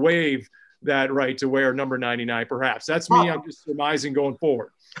to waive that right to wear number 99, perhaps. That's me. I'm just surmising going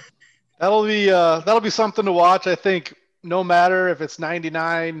forward. That'll be something to watch. I think no matter if it's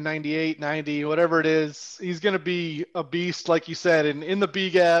 99, 98, 90, whatever it is, he's going to be a beast, like you said. And in the B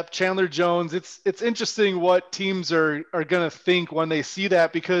gap, Chandler Jones, it's interesting what teams are going to think when they see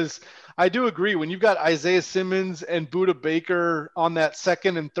that, because I do agree, when you've got Isaiah Simmons and Budda Baker on that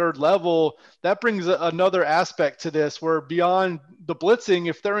second and third level, that brings another aspect to this, where beyond the blitzing,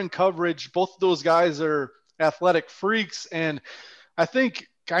 if they're in coverage, both of those guys are athletic freaks. And I think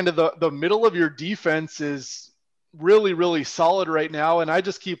kind of the middle of your defense is really, really solid right now. And I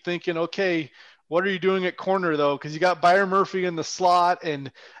just keep thinking, okay, what are you doing at corner though? Because you got Byron Murphy in the slot and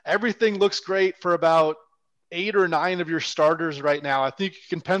everything looks great for about 8 or 9 of your starters right now. I think you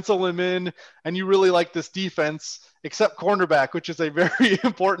can pencil them in, and you really like this defense, except cornerback, which is a very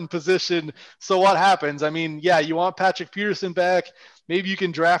important position. So what happens? I mean, yeah, you want Patrick Peterson back. Maybe you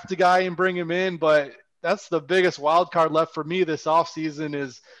can draft a guy and bring him in, but that's the biggest wild card left for me this offseason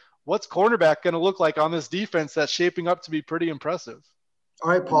is what's cornerback going to look like on this defense that's shaping up to be pretty impressive. All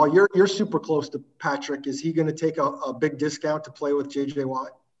right, Paul, you're super close to Patrick. Is he going to take a big discount to play with J.J.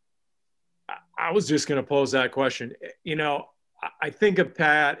 Watt? I was just going to pose that question. You know, I think of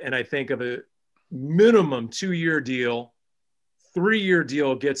Pat and I think of a minimum 2-year deal, 3-year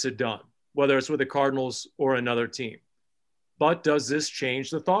deal gets it done, whether it's with the Cardinals or another team. But does this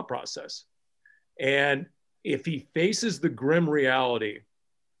change the thought process? And if he faces the grim reality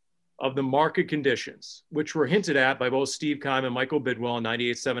of the market conditions, which were hinted at by both Steve Keim and Michael Bidwell on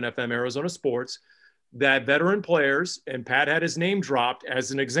 98.7 FM Arizona Sports, that veteran players, and Pat had his name dropped as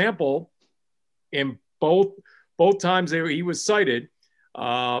an example in both times he was cited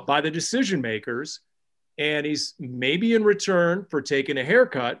by the decision makers, and he's maybe in return for taking a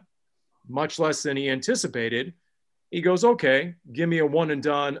haircut, much less than he anticipated. He goes, okay, give me a one and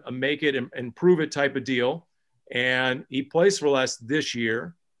done, a make it and prove it type of deal. And he plays for less this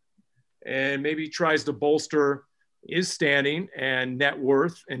year and maybe tries to bolster his standing and net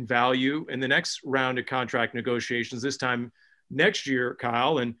worth and value in the next round of contract negotiations this time next year,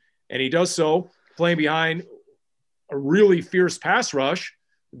 Kyle. And he does so playing behind a really fierce pass rush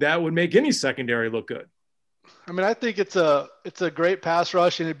that would make any secondary look good. I mean, I think it's a great pass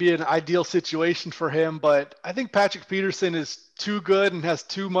rush and it'd be an ideal situation for him, but I think Patrick Peterson is too good and has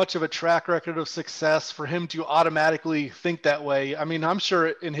too much of a track record of success for him to automatically think that way. I mean, I'm sure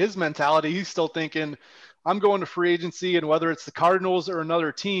in his mentality, he's still thinking, I'm going to free agency, and whether it's the Cardinals or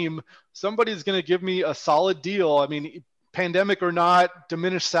another team, somebody's going to give me a solid deal. I mean, pandemic or not,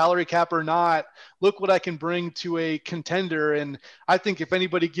 diminished salary cap or not, look what I can bring to a contender. And I think if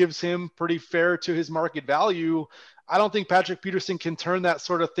anybody gives him pretty fair to his market value, I don't think Patrick Peterson can turn that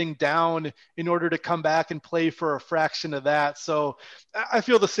sort of thing down in order to come back and play for a fraction of that. So I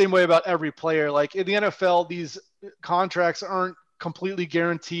feel the same way about every player. Like in the NFL, these contracts aren't completely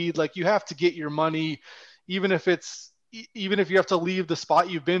guaranteed. Like you have to get your money, even if you have to leave the spot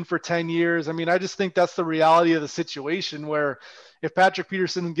you've been for 10 years. I mean, I just think that's the reality of the situation, where if Patrick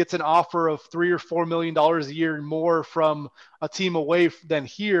Peterson gets an offer of $3 or $4 million a year more from a team away than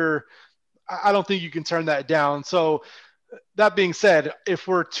here, I don't think you can turn that down. So that being said, if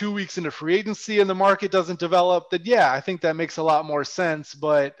we're 2 weeks into free agency and the market doesn't develop, then yeah, I think that makes a lot more sense.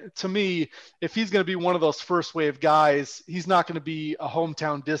 But to me, if he's going to be one of those first wave guys, he's not going to be a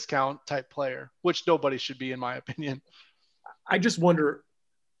hometown discount type player, which nobody should be, in my opinion. I just wonder,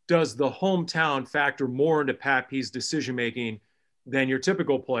 does the hometown factor more into Pat P's decision-making than your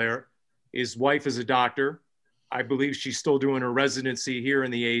typical player? His wife is a doctor. I believe she's still doing her residency here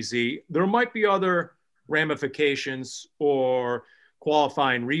in the AZ. There might be other ramifications or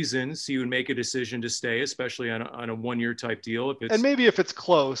qualifying reasons he would make a decision to stay, especially on a 1-year type deal. And maybe if it's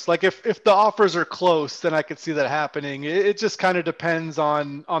close, like if the offers are close, then I could see that happening. It just kind of depends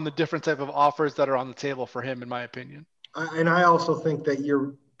on the different type of offers that are on the table for him, in my opinion. And I also think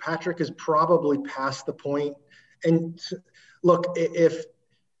that Patrick is probably past the point. And look, if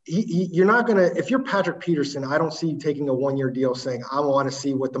you're not going to, if you're Patrick Peterson, I don't see you taking a 1-year deal saying, I want to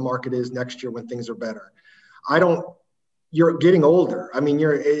see what the market is next year when things are better. You're getting older. I mean,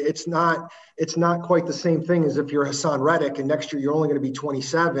 it's not quite the same thing as if you're Hassan Reddick and next year you're only going to be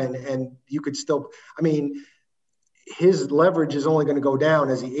 27 and you could still, I mean, his leverage is only going to go down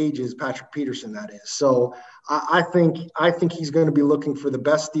as he ages, Patrick Peterson, that is. So I think he's going to be looking for the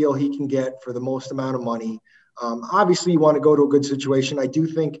best deal he can get for the most amount of money. Obviously you want to go to a good situation. I do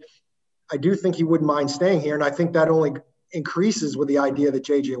think he wouldn't mind staying here. And I think that only increases with the idea that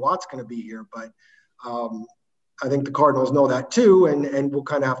JJ Watt's going to be here. But I think the Cardinals know that too. And we'll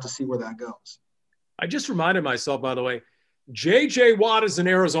kind of have to see where that goes. I just reminded myself, by the way, JJ Watt is an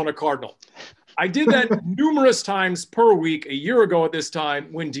Arizona Cardinal. I did that numerous times per week a year ago at this time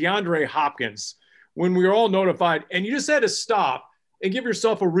when DeAndre Hopkins, when we were all notified, and you just had to stop and give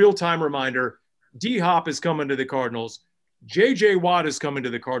yourself a real-time reminder. D-Hop is coming to the Cardinals. J.J. Watt is coming to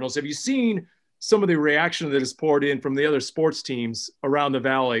the Cardinals. Have you seen some of the reaction that is poured in from the other sports teams around the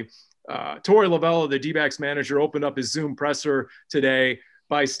Valley? Torey Lovullo, the D-backs manager, opened up his Zoom presser today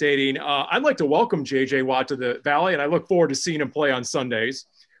by stating, I'd like to welcome J.J. Watt to the Valley, and I look forward to seeing him play on Sundays.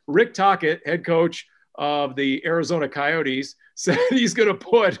 Rick Tocchet, head coach of the Arizona Coyotes, said he's going to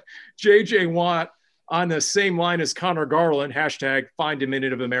put J.J. Watt on the same line as Connor Garland, hashtag find a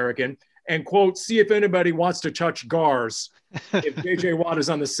Native American, and, quote, see if anybody wants to touch Gars if J.J. Watt is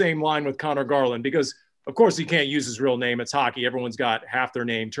on the same line with Connor Garland, because, of course, he can't use his real name. It's hockey. Everyone's got half their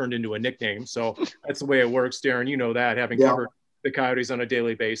name turned into a nickname. So that's the way it works, Darren. You know that, having covered the Coyotes on a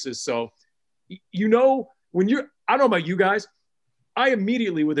daily basis. So, you know, I don't know about you guys, I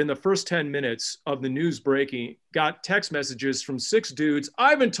immediately, within the first 10 minutes of the news breaking, got text messages from 6 dudes I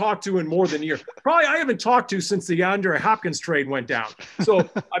haven't talked to in more than a year. Probably I haven't talked to since the DeAndre Hopkins trade went down. So, I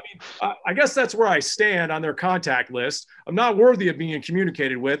mean, I guess that's where I stand on their contact list. I'm not worthy of being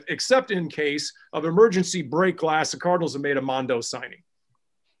communicated with, except in case of emergency break glass. The Cardinals have made a Mondo signing.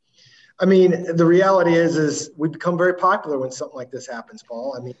 I mean, the reality is we become very popular when something like this happens,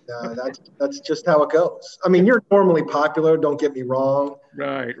 Paul. I mean, that's just how it goes. I mean, you're normally popular. Don't get me wrong.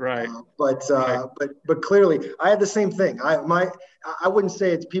 Right. But clearly, I had the same thing. I wouldn't say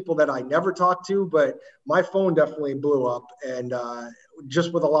it's people that I never talk to, but my phone definitely blew up, and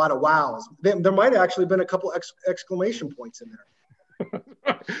just with a lot of wows. There might have actually been a couple exclamation points in there,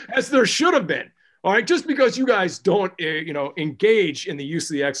 as there should have been. All right, just because you guys don't, engage in the use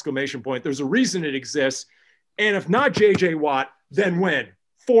of the exclamation point, there's a reason it exists. And if not J.J. Watt, then when?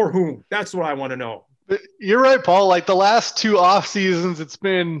 For whom? That's what I want to know. You're right, Paul. Like the last 2 off seasons, it's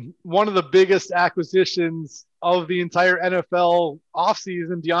been one of the biggest acquisitions of the entire NFL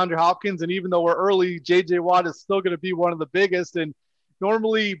offseason, DeAndre Hopkins. And even though we're early, J.J. Watt is still going to be one of the biggest. And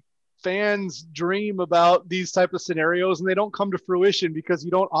normally fans dream about these type of scenarios and they don't come to fruition because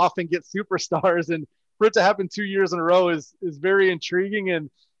you don't often get superstars, and for it to happen 2 years in a row is very intriguing. And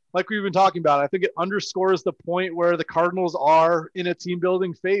like we've been talking about, I think it underscores the point where the Cardinals are in a team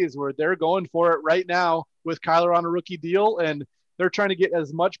building phase where they're going for it right now with Kyler on a rookie deal, and they're trying to get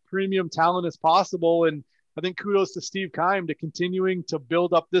as much premium talent as possible. And I think kudos to Steve Keim to continuing to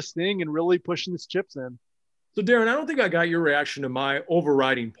build up this thing and really pushing his chips in. So, Darren, I don't think I got your reaction to my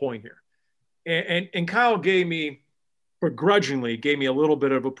overriding point here. And Kyle begrudgingly gave me a little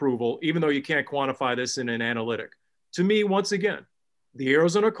bit of approval, even though you can't quantify this in an analytic. To me, once again, the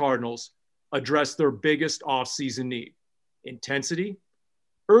Arizona Cardinals addressed their biggest offseason need: intensity,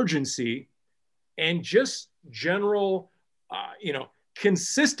 urgency, and just general,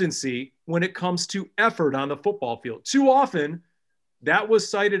 consistency when it comes to effort on the football field. Too often, that was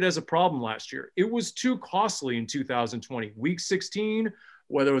cited as a problem last year. It was too costly in 2020. Week 16,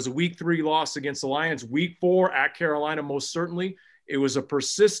 whether it was a week 3 loss against the Lions, week 4 at Carolina, most certainly, it was a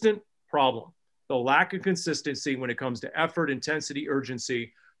persistent problem. The lack of consistency when it comes to effort, intensity,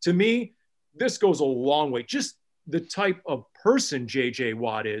 urgency. To me, this goes a long way. Just the type of person J.J.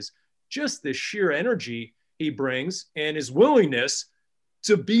 Watt is, just the sheer energy he brings and his willingness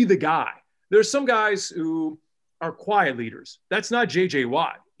to be the guy. There's some guys who are quiet leaders. That's not J.J.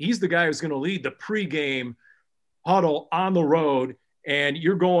 Watt. He's the guy who's going to lead the pregame huddle on the road, and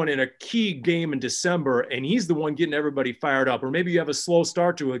you're going in a key game in December, and he's the one getting everybody fired up. Or maybe you have a slow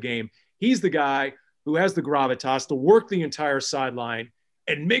start to a game. He's the guy who has the gravitas to work the entire sideline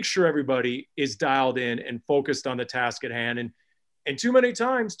and make sure everybody is dialed in and focused on the task at hand. And too many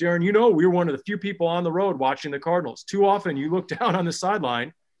times, Darren, we were one of the few people on the road watching the Cardinals. Too often you look down on the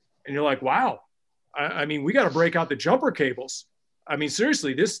sideline and you're like, wow, I mean, we got to break out the jumper cables. I mean,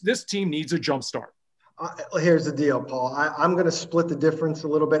 seriously, this team needs a jump start. Here's the deal, Paul. I'm going to split the difference a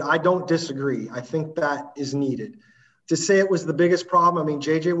little bit. I don't disagree. I think that is needed. To say it was the biggest problem, I mean,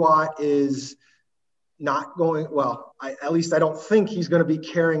 J.J. Watt is not going – well, at least I don't think he's going to be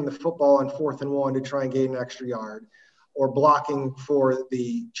carrying the football on 4th and 1 to try and gain an extra yard or blocking for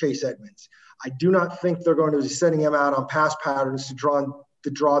the Chase Edmonds. I do not think they're going to be sending him out on pass patterns to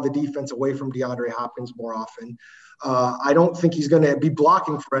draw the defense away from DeAndre Hopkins more often. I don't think he's going to be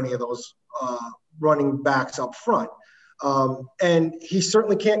blocking for any of those running backs up front. And he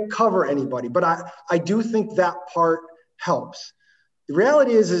certainly can't cover anybody. But I do think that part helps. The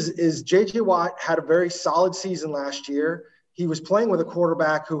reality is J.J. Watt had a very solid season last year. He was playing with a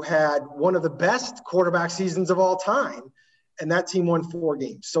quarterback who had one of the best quarterback seasons of all time, and that team won 4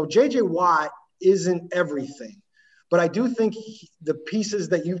 games. So J.J. Watt isn't everything. But I do think the pieces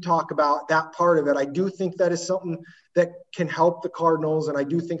that you talk about, that part of it, I do think that is something that can help the Cardinals, and I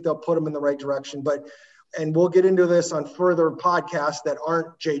do think they'll put them in the right direction. And we'll get into this on further podcasts that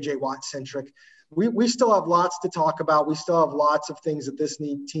aren't J.J. Watt-centric. We still have lots to talk about. We still have lots of things that this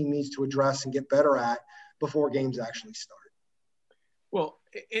team needs to address and get better at before games actually start. Well,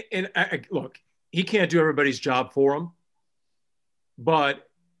 look, he can't do everybody's job for him, but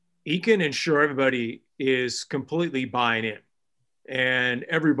he can ensure everybody is completely buying in and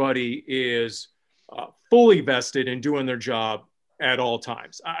everybody is fully vested in doing their job at all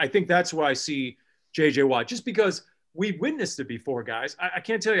times. I think that's why I see J.J. Watt, just because we've witnessed it before, guys. I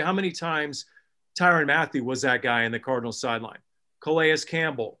can't tell you how many times Tyrann Mathieu was that guy in the Cardinals sideline. Calais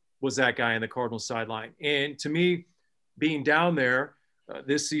Campbell was that guy in the Cardinals sideline. And to me, being down there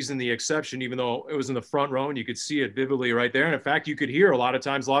this season, the exception, even though it was in the front row and you could see it vividly right there. And in fact, you could hear a lot of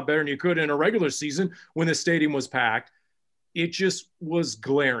times a lot better than you could in a regular season when the stadium was packed. It just was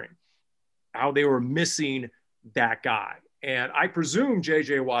glaring how they were missing that guy. And I presume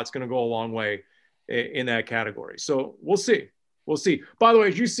J.J. Watt's going to go a long way in that category. So we'll see. We'll see. By the way,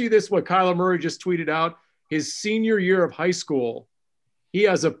 did you see this, what Kyler Murray just tweeted out? His senior year of high school, he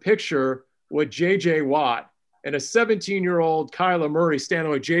has a picture with J.J. Watt and a 17-year-old Kyler Murray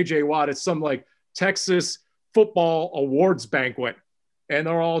standing with J.J. Watt at some like Texas football awards banquet. And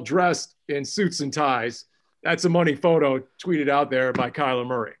they're all dressed in suits and ties. That's a money photo tweeted out there by Kyler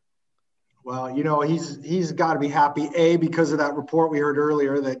Murray. Well, he's got to be happy, because of that report we heard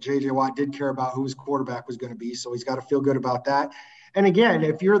earlier that J.J. Watt did care about who his quarterback was going to be. So he's got to feel good about that. And again,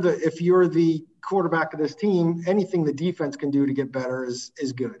 if you're the quarterback of this team, anything the defense can do to get better is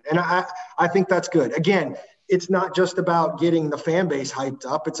good. And I think that's good. Again, it's not just about getting the fan base hyped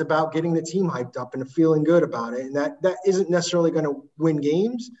up. It's about getting the team hyped up and feeling good about it. And that isn't necessarily going to win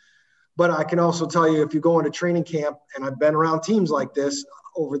games. But I can also tell you, if you go into training camp, and I've been around teams like this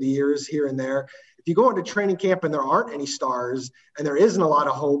over the years here and there, if you go into training camp and there aren't any stars and there isn't a lot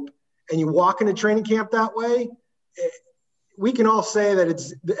of hope, and you walk into training camp that way, we can all say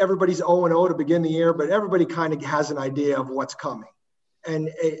that everybody's 0-0 to begin the year, but everybody kind of has an idea of what's coming.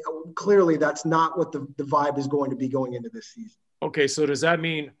 And clearly that's not what the vibe is going to be going into this season. Okay, so does that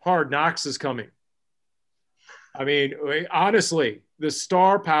mean Hard Knocks is coming? I mean, honestly, the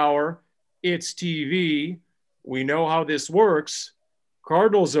star power, it's TV. We know how this works.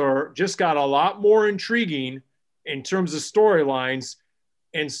 Cardinals are just got a lot more intriguing in terms of storylines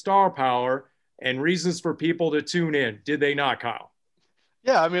and star power and reasons for people to tune in. Did they not, Kyle?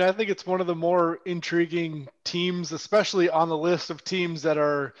 Yeah, I mean, I think it's one of the more intriguing teams, especially on the list of teams that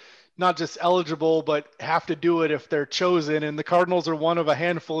are not just eligible, but have to do it if they're chosen. And the Cardinals are one of a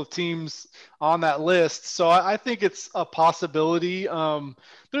handful of teams on that list. So I think it's a possibility.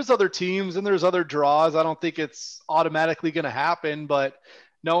 There's other teams and there's other draws. I don't think it's automatically going to happen, but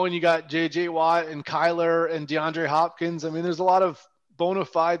knowing you got J.J. Watt and Kyler and DeAndre Hopkins, I mean, there's a lot of bona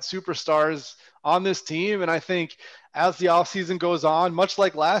fide superstars on this team. And I think as the offseason goes on, much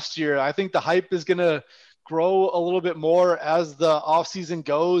like last year, I think the hype is going to grow a little bit more as the offseason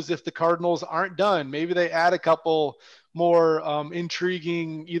goes. If the Cardinals aren't done, maybe they add a couple more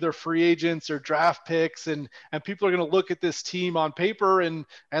intriguing either free agents or draft picks, and people are going to look at this team on paper and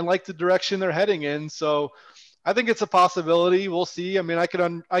like the direction they're heading in. So I think it's a possibility. We'll see. I mean,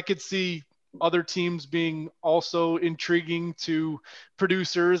 I could see other teams being also intriguing to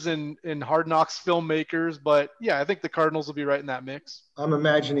producers and Hard Knocks filmmakers, but yeah, I think the Cardinals will be right in that mix. I'm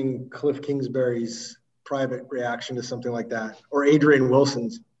imagining Cliff Kingsbury's private reaction to something like that, or Adrian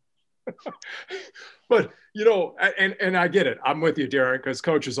Wilson's. But, you know, and I get it. I'm with you, Darren, because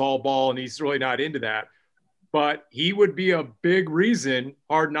coach is all ball and he's really not into that. But he would be a big reason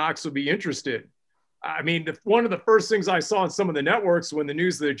Hard Knocks would be interested. I mean, one of the first things I saw on some of the networks when the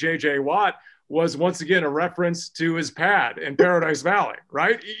news of the J.J. Watt was once again a reference to his pad in Paradise Valley,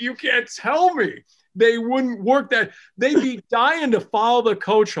 right? You can't tell me they wouldn't work that. They'd be dying to follow the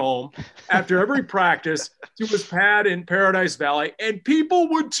coach home after every practice to his pad in Paradise Valley, and people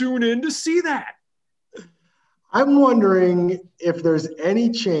would tune in to see that. I'm wondering if there's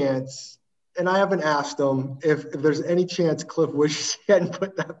any chance, and I haven't asked him, if there's any chance Cliff wishes he hadn't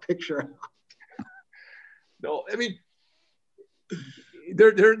put that picture out. No, I mean,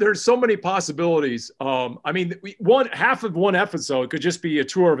 there's so many possibilities. I mean, half of one episode could just be a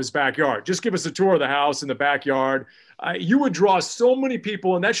tour of his backyard. Just give us a tour of the house in the backyard. You would draw so many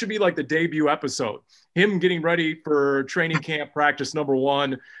people, and that should be like the debut episode. Him getting ready for training camp practice number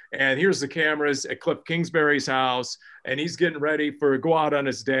 1, and here's the cameras at Cliff Kingsbury's house, and he's getting ready for go out on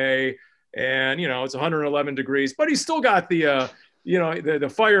his day, and you know it's 111 degrees, but he's still got the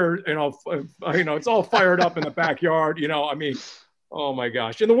the fire, it's all fired up in the backyard. You know, I mean, oh my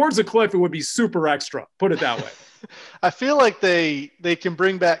gosh. In the words of Cliff, it would be super extra. Put it that way. I feel like they can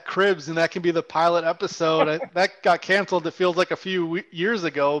bring back Cribs, and that can be the pilot episode. That got canceled. It feels like a few years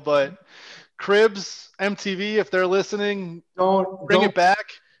ago, but Cribs, MTV, if they're listening, bring it back.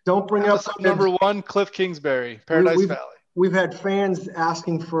 Don't bring up number 1, Cliff Kingsbury, Paradise Valley. We've had fans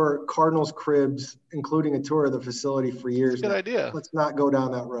asking for Cardinals Cribs, including a tour of the facility for years. Good idea. Let's not go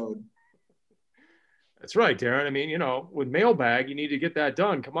down that road. That's right, Darren. I mean, you know, with mailbag, you need to get that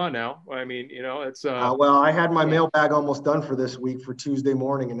done. Come on now. I mean, you know, it's well, I had my mailbag almost done for this week for Tuesday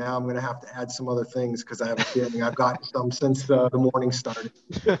morning, and now I'm going to have to add some other things because I have a feeling I've gotten some since the morning started.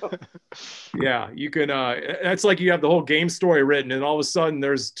 Yeah, you can. That's like you have the whole game story written, and all of a sudden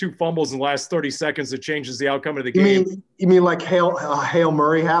there's 2 fumbles in the last 30 seconds that changes the outcome of the game. You mean like Hail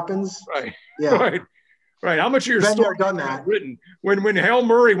Murray happens? Right. Yeah. Right. How much of your story done that written when Hail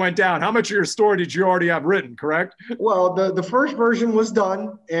Murray went down? How much of your story did you already have written? Correct. Well, the first version was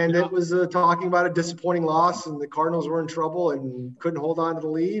done, and it was talking about a disappointing loss, and the Cardinals were in trouble and couldn't hold on to the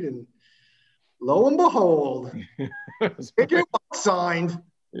lead. And lo and behold, J.J. Watt signed.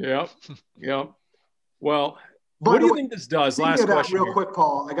 Yep. Well, what do you think this does? Last question. Real quick,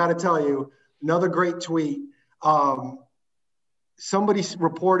 Paul. I got to tell you, another great tweet. Somebody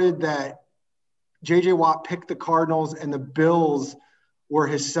reported that J.J. Watt picked the Cardinals and the Bills were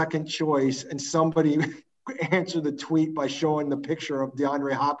his second choice. And somebody answered the tweet by showing the picture of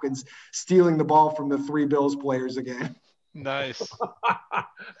DeAndre Hopkins stealing the ball from the 3 Bills players again. Nice.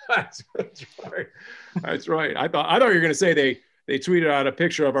 That's right. That's right. I thought you were going to say they tweeted out a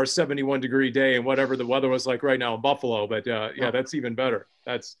picture of our 71-degree day and whatever the weather was like right now in Buffalo. But yeah, that's even better.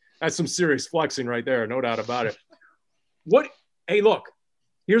 That's some serious flexing right there. No doubt about it. Hey, look,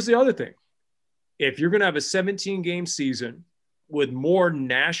 here's the other thing. If you're going to have a 17-game season with more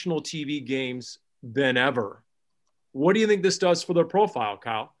national TV games than ever, what do you think this does for their profile,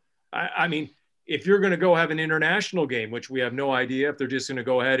 Kyle? I mean, if you're going to go have an international game, which we have no idea if they're just going to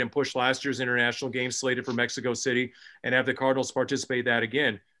go ahead and push last year's international game slated for Mexico City and have the Cardinals participate that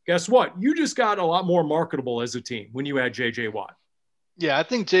again, guess what? You just got a lot more marketable as a team when you add J.J. Watt. Yeah, I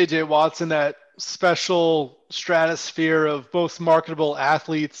think J.J. Watt's in that special stratosphere of most marketable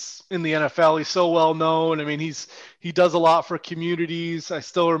athletes in the NFL. He's so well known. I mean, he does a lot for communities. I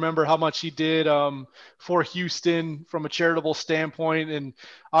still remember how much he did for Houston from a charitable standpoint. And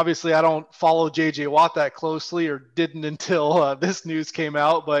obviously I don't follow J.J. Watt that closely, or didn't until this news came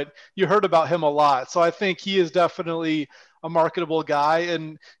out, but you heard about him a lot. So I think he is definitely a marketable guy.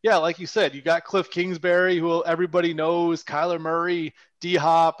 And yeah, like you said, you got Cliff Kingsbury, who everybody knows, Kyler Murray,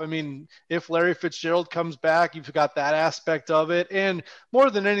 D-Hop. I mean, if Larry Fitzgerald comes back, you've got that aspect of it. And more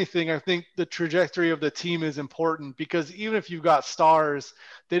than anything, I think the trajectory of the team is important, because even if you've got stars,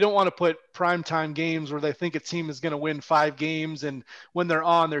 they don't want to put primetime games where they think a team is going to win 5 games, and when they're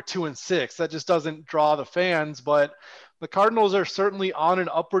on, they're 2-6. That just doesn't draw the fans. But the Cardinals are certainly on an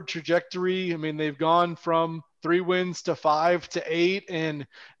upward trajectory. I mean, they've gone from 3 wins to 5 to 8. And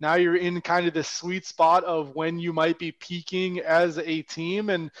now you're in kind of the sweet spot of when you might be peaking as a team.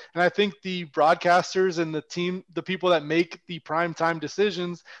 And I think the broadcasters and the people that make the primetime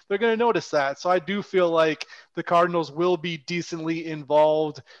decisions, they're going to notice that. So I do feel like the Cardinals will be decently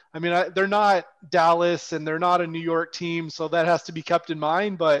involved. I mean, they're not Dallas and they're not a New York team, so that has to be kept in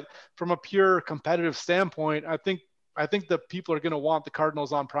mind. But from a pure competitive standpoint, I think the people are going to want the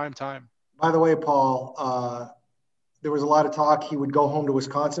Cardinals on prime time. By the way, Paul, there was a lot of talk he would go home to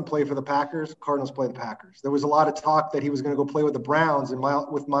Wisconsin, play for the Packers. Cardinals play the Packers. There was a lot of talk that he was going to go play with the Browns and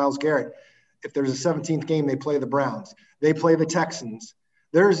with Myles Garrett. If there's a 17th game, they play the Browns. They play the Texans.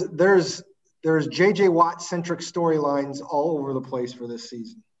 There's J.J. Watt-centric storylines all over the place for this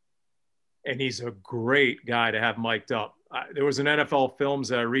season. And he's a great guy to have mic'd up. There was an NFL Films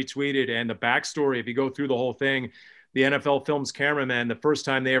that I retweeted, and the backstory, if you go through the whole thing, the NFL Films cameraman, the first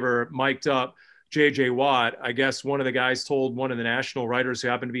time they ever mic'd up J.J. Watt, I guess one of the guys told one of the national writers who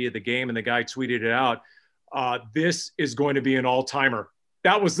happened to be at the game, and the guy tweeted it out, this is going to be an all-timer.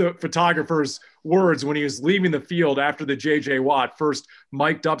 That was the photographer's words when he was leaving the field after the J.J. Watt first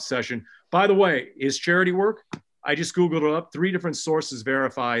mic'd up session. By the way, his charity work, I just Googled it up. 3 different sources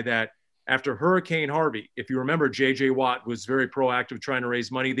verify that after Hurricane Harvey, if you remember, J.J. Watt was very proactive trying to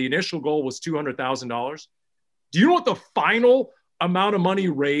raise money. The initial goal was $200,000. Do you know what the final amount of money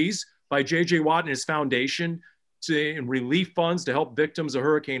raised by J.J. Watt and his foundation in relief funds to help victims of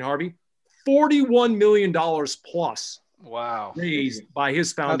Hurricane Harvey? $41 million plus. Wow. Raised by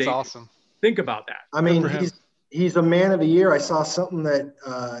his foundation. That's awesome. Think about that. I mean, he's a man of the year. I saw something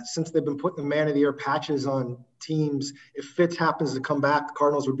that since they've been putting the man of the year patches on teams, if Fitz happens to come back, the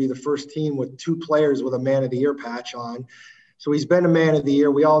Cardinals would be the first team with 2 players with a man of the year patch on. So he's been a man of the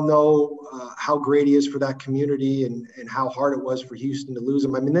year. We all know how great he is for that community and how hard it was for Houston to lose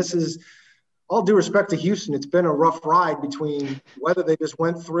him. I mean, this is all due respect to Houston. It's been a rough ride between whether they just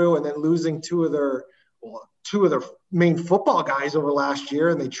went through and then losing two of their main football guys over last year,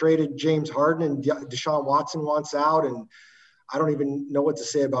 and they traded James Harden, and Deshaun Watson wants out, and I don't even know what to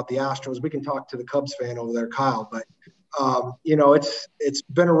say about the Astros. We can talk to the Cubs fan over there, Kyle, but it's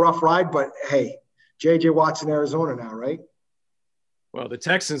been a rough ride, but hey, J.J. Watt's in Arizona now, right? Well, the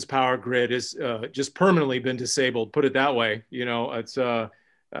Texans' power grid is just permanently been disabled, put it that way. You know, it's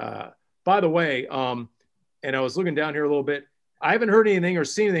by the way, and I was looking down here a little bit, I haven't heard anything or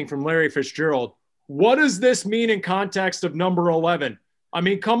seen anything from Larry Fitzgerald. What does this mean in context of number 11? I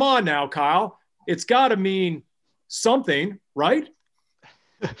mean, come on now, Kyle. It's got to mean something, right?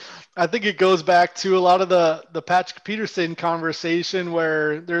 I think it goes back to a lot of the Patrick Peterson conversation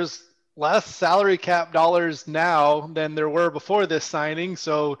where there's less salary cap dollars now than there were before this signing.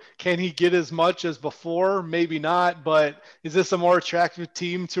 So can he get as much as before? Maybe not, but is this a more attractive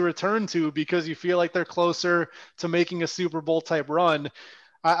team to return to because you feel like they're closer to making a Super Bowl type run?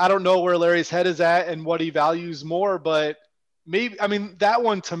 I don't know where Larry's head is at and what he values more, but maybe, I mean, that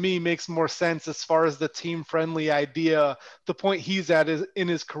one to me makes more sense as far as the team friendly idea, the point he's at is in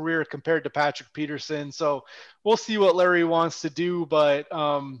his career compared to Patrick Peterson. So we'll see what Larry wants to do, but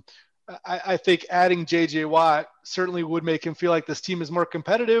I think adding J.J. Watt certainly would make him feel like this team is more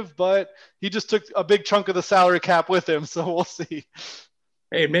competitive, but he just took a big chunk of the salary cap with him. So we'll see.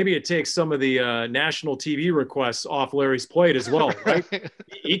 Hey, maybe it takes some of the national TV requests off Larry's plate as well, right?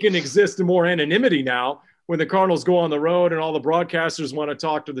 He can exist in more anonymity now when the Cardinals go on the road and all the broadcasters want to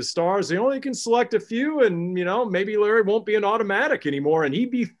talk to the stars. They only can select a few, and, you know, maybe Larry won't be an automatic anymore, and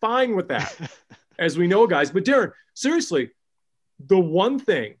he'd be fine with that, as we know, guys. But, Darren, seriously, the one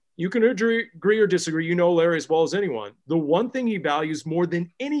thing, you can agree or disagree, you know Larry as well as anyone, the one thing he values more than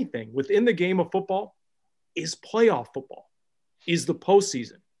anything within the game of football is playoff football. Is the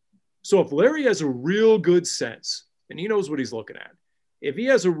postseason. So if Larry has a real good sense and he knows what he's looking at, if he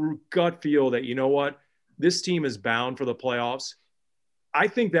has a gut feel that, you know what, this team is bound for the playoffs, I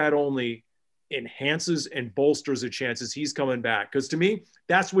think that only enhances and bolsters the chances he's coming back. Because to me,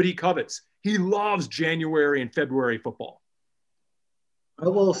 that's what he covets. He loves January and February football. I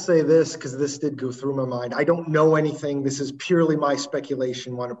will say this because this did go through my mind. I don't know anything. This is purely my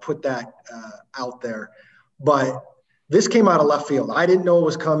speculation. Want to put that out there. But this came out of left field. I didn't know it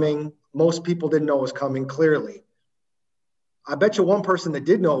was coming. Most people didn't know it was coming, clearly. I bet you one person that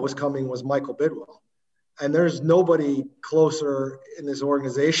did know it was coming was Michael Bidwell. And there's nobody closer in this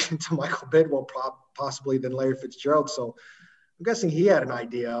organization to Michael Bidwell possibly than Larry Fitzgerald. So I'm guessing he had an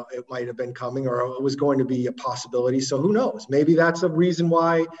idea it might have been coming or it was going to be a possibility. So who knows? Maybe that's a reason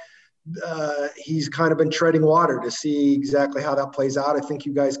why he's kind of been treading water to see exactly how that plays out. I think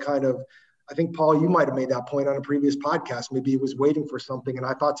you guys kind of I think, Paul, you might have made that point on a previous podcast. Maybe he was waiting for something. And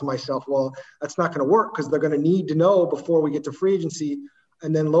I thought to myself, well, that's not going to work because they're going to need to know before we get to free agency.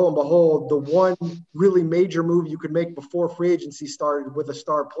 And then lo and behold, the one really major move you could make before free agency started with a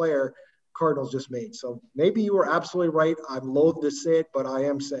star player, Cardinals just made. So maybe you were absolutely right. I'm loath to say it, but I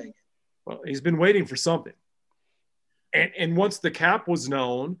am saying it. Well, he's been waiting for something. And once the cap was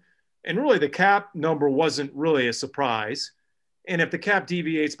known, and really the cap number wasn't really a surprise. And if the cap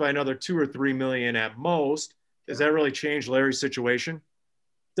deviates by another $2 or $3 million at most, does that really change Larry's situation?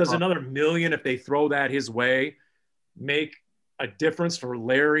 Does another $1 million, if they throw that his way, make a difference for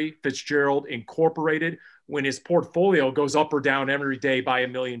Larry Fitzgerald Incorporated when his portfolio goes up or down every day by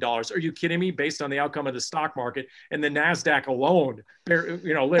 $1 million? Are you kidding me? Based on the outcome of the stock market and the NASDAQ alone,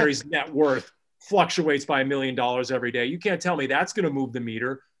 Larry's net worth fluctuates by $1 million every day. You can't tell me that's going to move the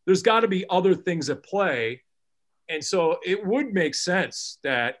meter. There's got to be other things at play. And so it would make sense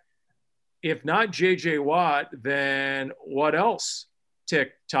that if not J.J. Watt, then what else?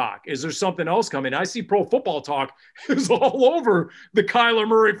 TikTok. Is there something else coming? I see Pro Football Talk is all over the Kyler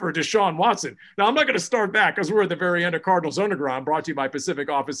Murray for Deshaun Watson. Now, I'm not going to start that because we're at the very end of Cardinals Underground, brought to you by Pacific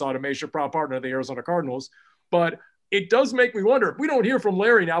Office Automation, proud partner of the Arizona Cardinals. But it does make me wonder, if we don't hear from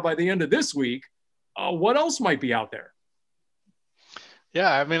Larry now by the end of this week, what else might be out there? Yeah,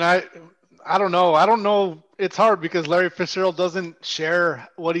 I mean, I don't know. I don't know. It's hard because Larry Fitzgerald doesn't share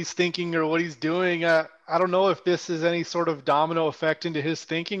what he's thinking or what he's doing. I don't know if this is any sort of domino effect into his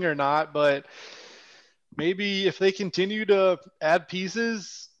thinking or not, but maybe if they continue to add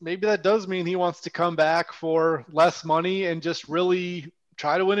pieces, maybe that does mean he wants to come back for less money and just really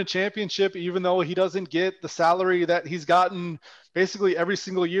try to win a championship, even though he doesn't get the salary that he's gotten basically every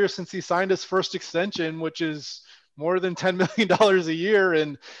single year since he signed his first extension, which is more than $10 million a year.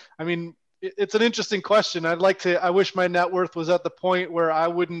 And I mean, it's an interesting question. I wish my net worth was at the point where I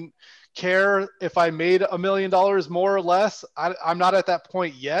wouldn't care if I made $1 million more or less. I'm not at that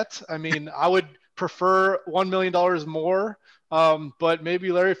point yet. I mean, I would prefer $1 million more, but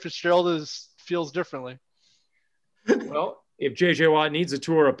maybe Larry Fitzgerald feels differently. Well, if J.J. Watt needs a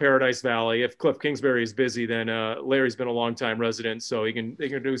tour of Paradise Valley, if Cliff Kingsbury is busy, then Larry's been a longtime resident, so they can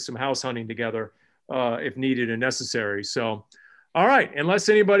do some house hunting together if needed and necessary. So, all right, unless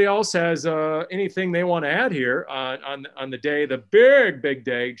anybody else has anything they want to add here on the day, the big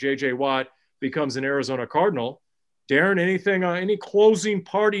day, J.J. Watt becomes an Arizona Cardinal. Darren, anything, any closing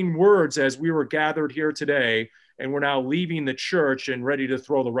parting words as we were gathered here today and we're now leaving the church and ready to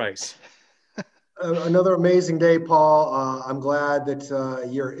throw the rice? Another amazing day, Paul. I'm glad that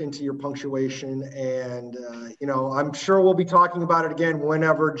you're into your punctuation, and I'm sure we'll be talking about it again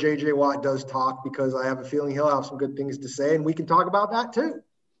whenever J.J. Watt does talk, because I have a feeling he'll have some good things to say, and we can talk about that too.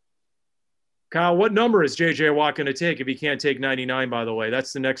 Kyle, what number is J.J. Watt going to take if he can't take 99, by the way?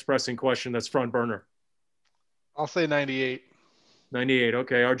 That's the next pressing question. That's front burner. I'll say 98. 98,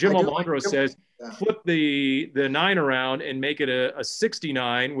 okay. Our Jim Alondro says, flip the 9 around and make it a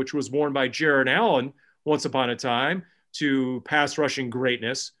 69, which was worn by Jared Allen once upon a time to pass rushing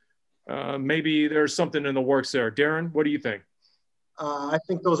greatness. Maybe there's something in the works there. Darren, what do you think? I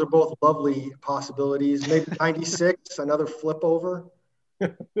think those are both lovely possibilities. Maybe 96, another flip over.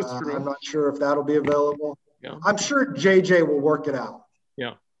 I'm not sure if that'll be available. Yeah. I'm sure JJ will work it out.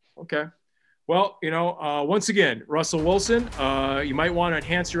 Yeah. Okay. Well, once again, Russell Wilson, you might want to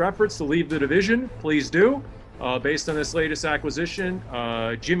enhance your efforts to leave the division. Please do. Based on this latest acquisition,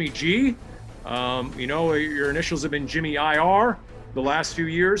 Jimmy G, your initials have been Jimmy IR the last few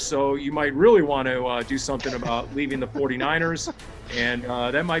years, so you might really want to do something about leaving the 49ers. And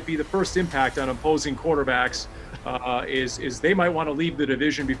that might be the first impact on opposing quarterbacks is they might want to leave the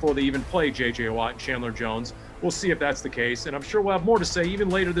division before they even play J.J. Watt and Chandler Jones. We'll see if that's the case. And I'm sure we'll have more to say even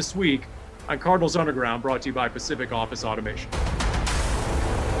later this week on Cardinals Underground, brought to you by Pacific Office Automation.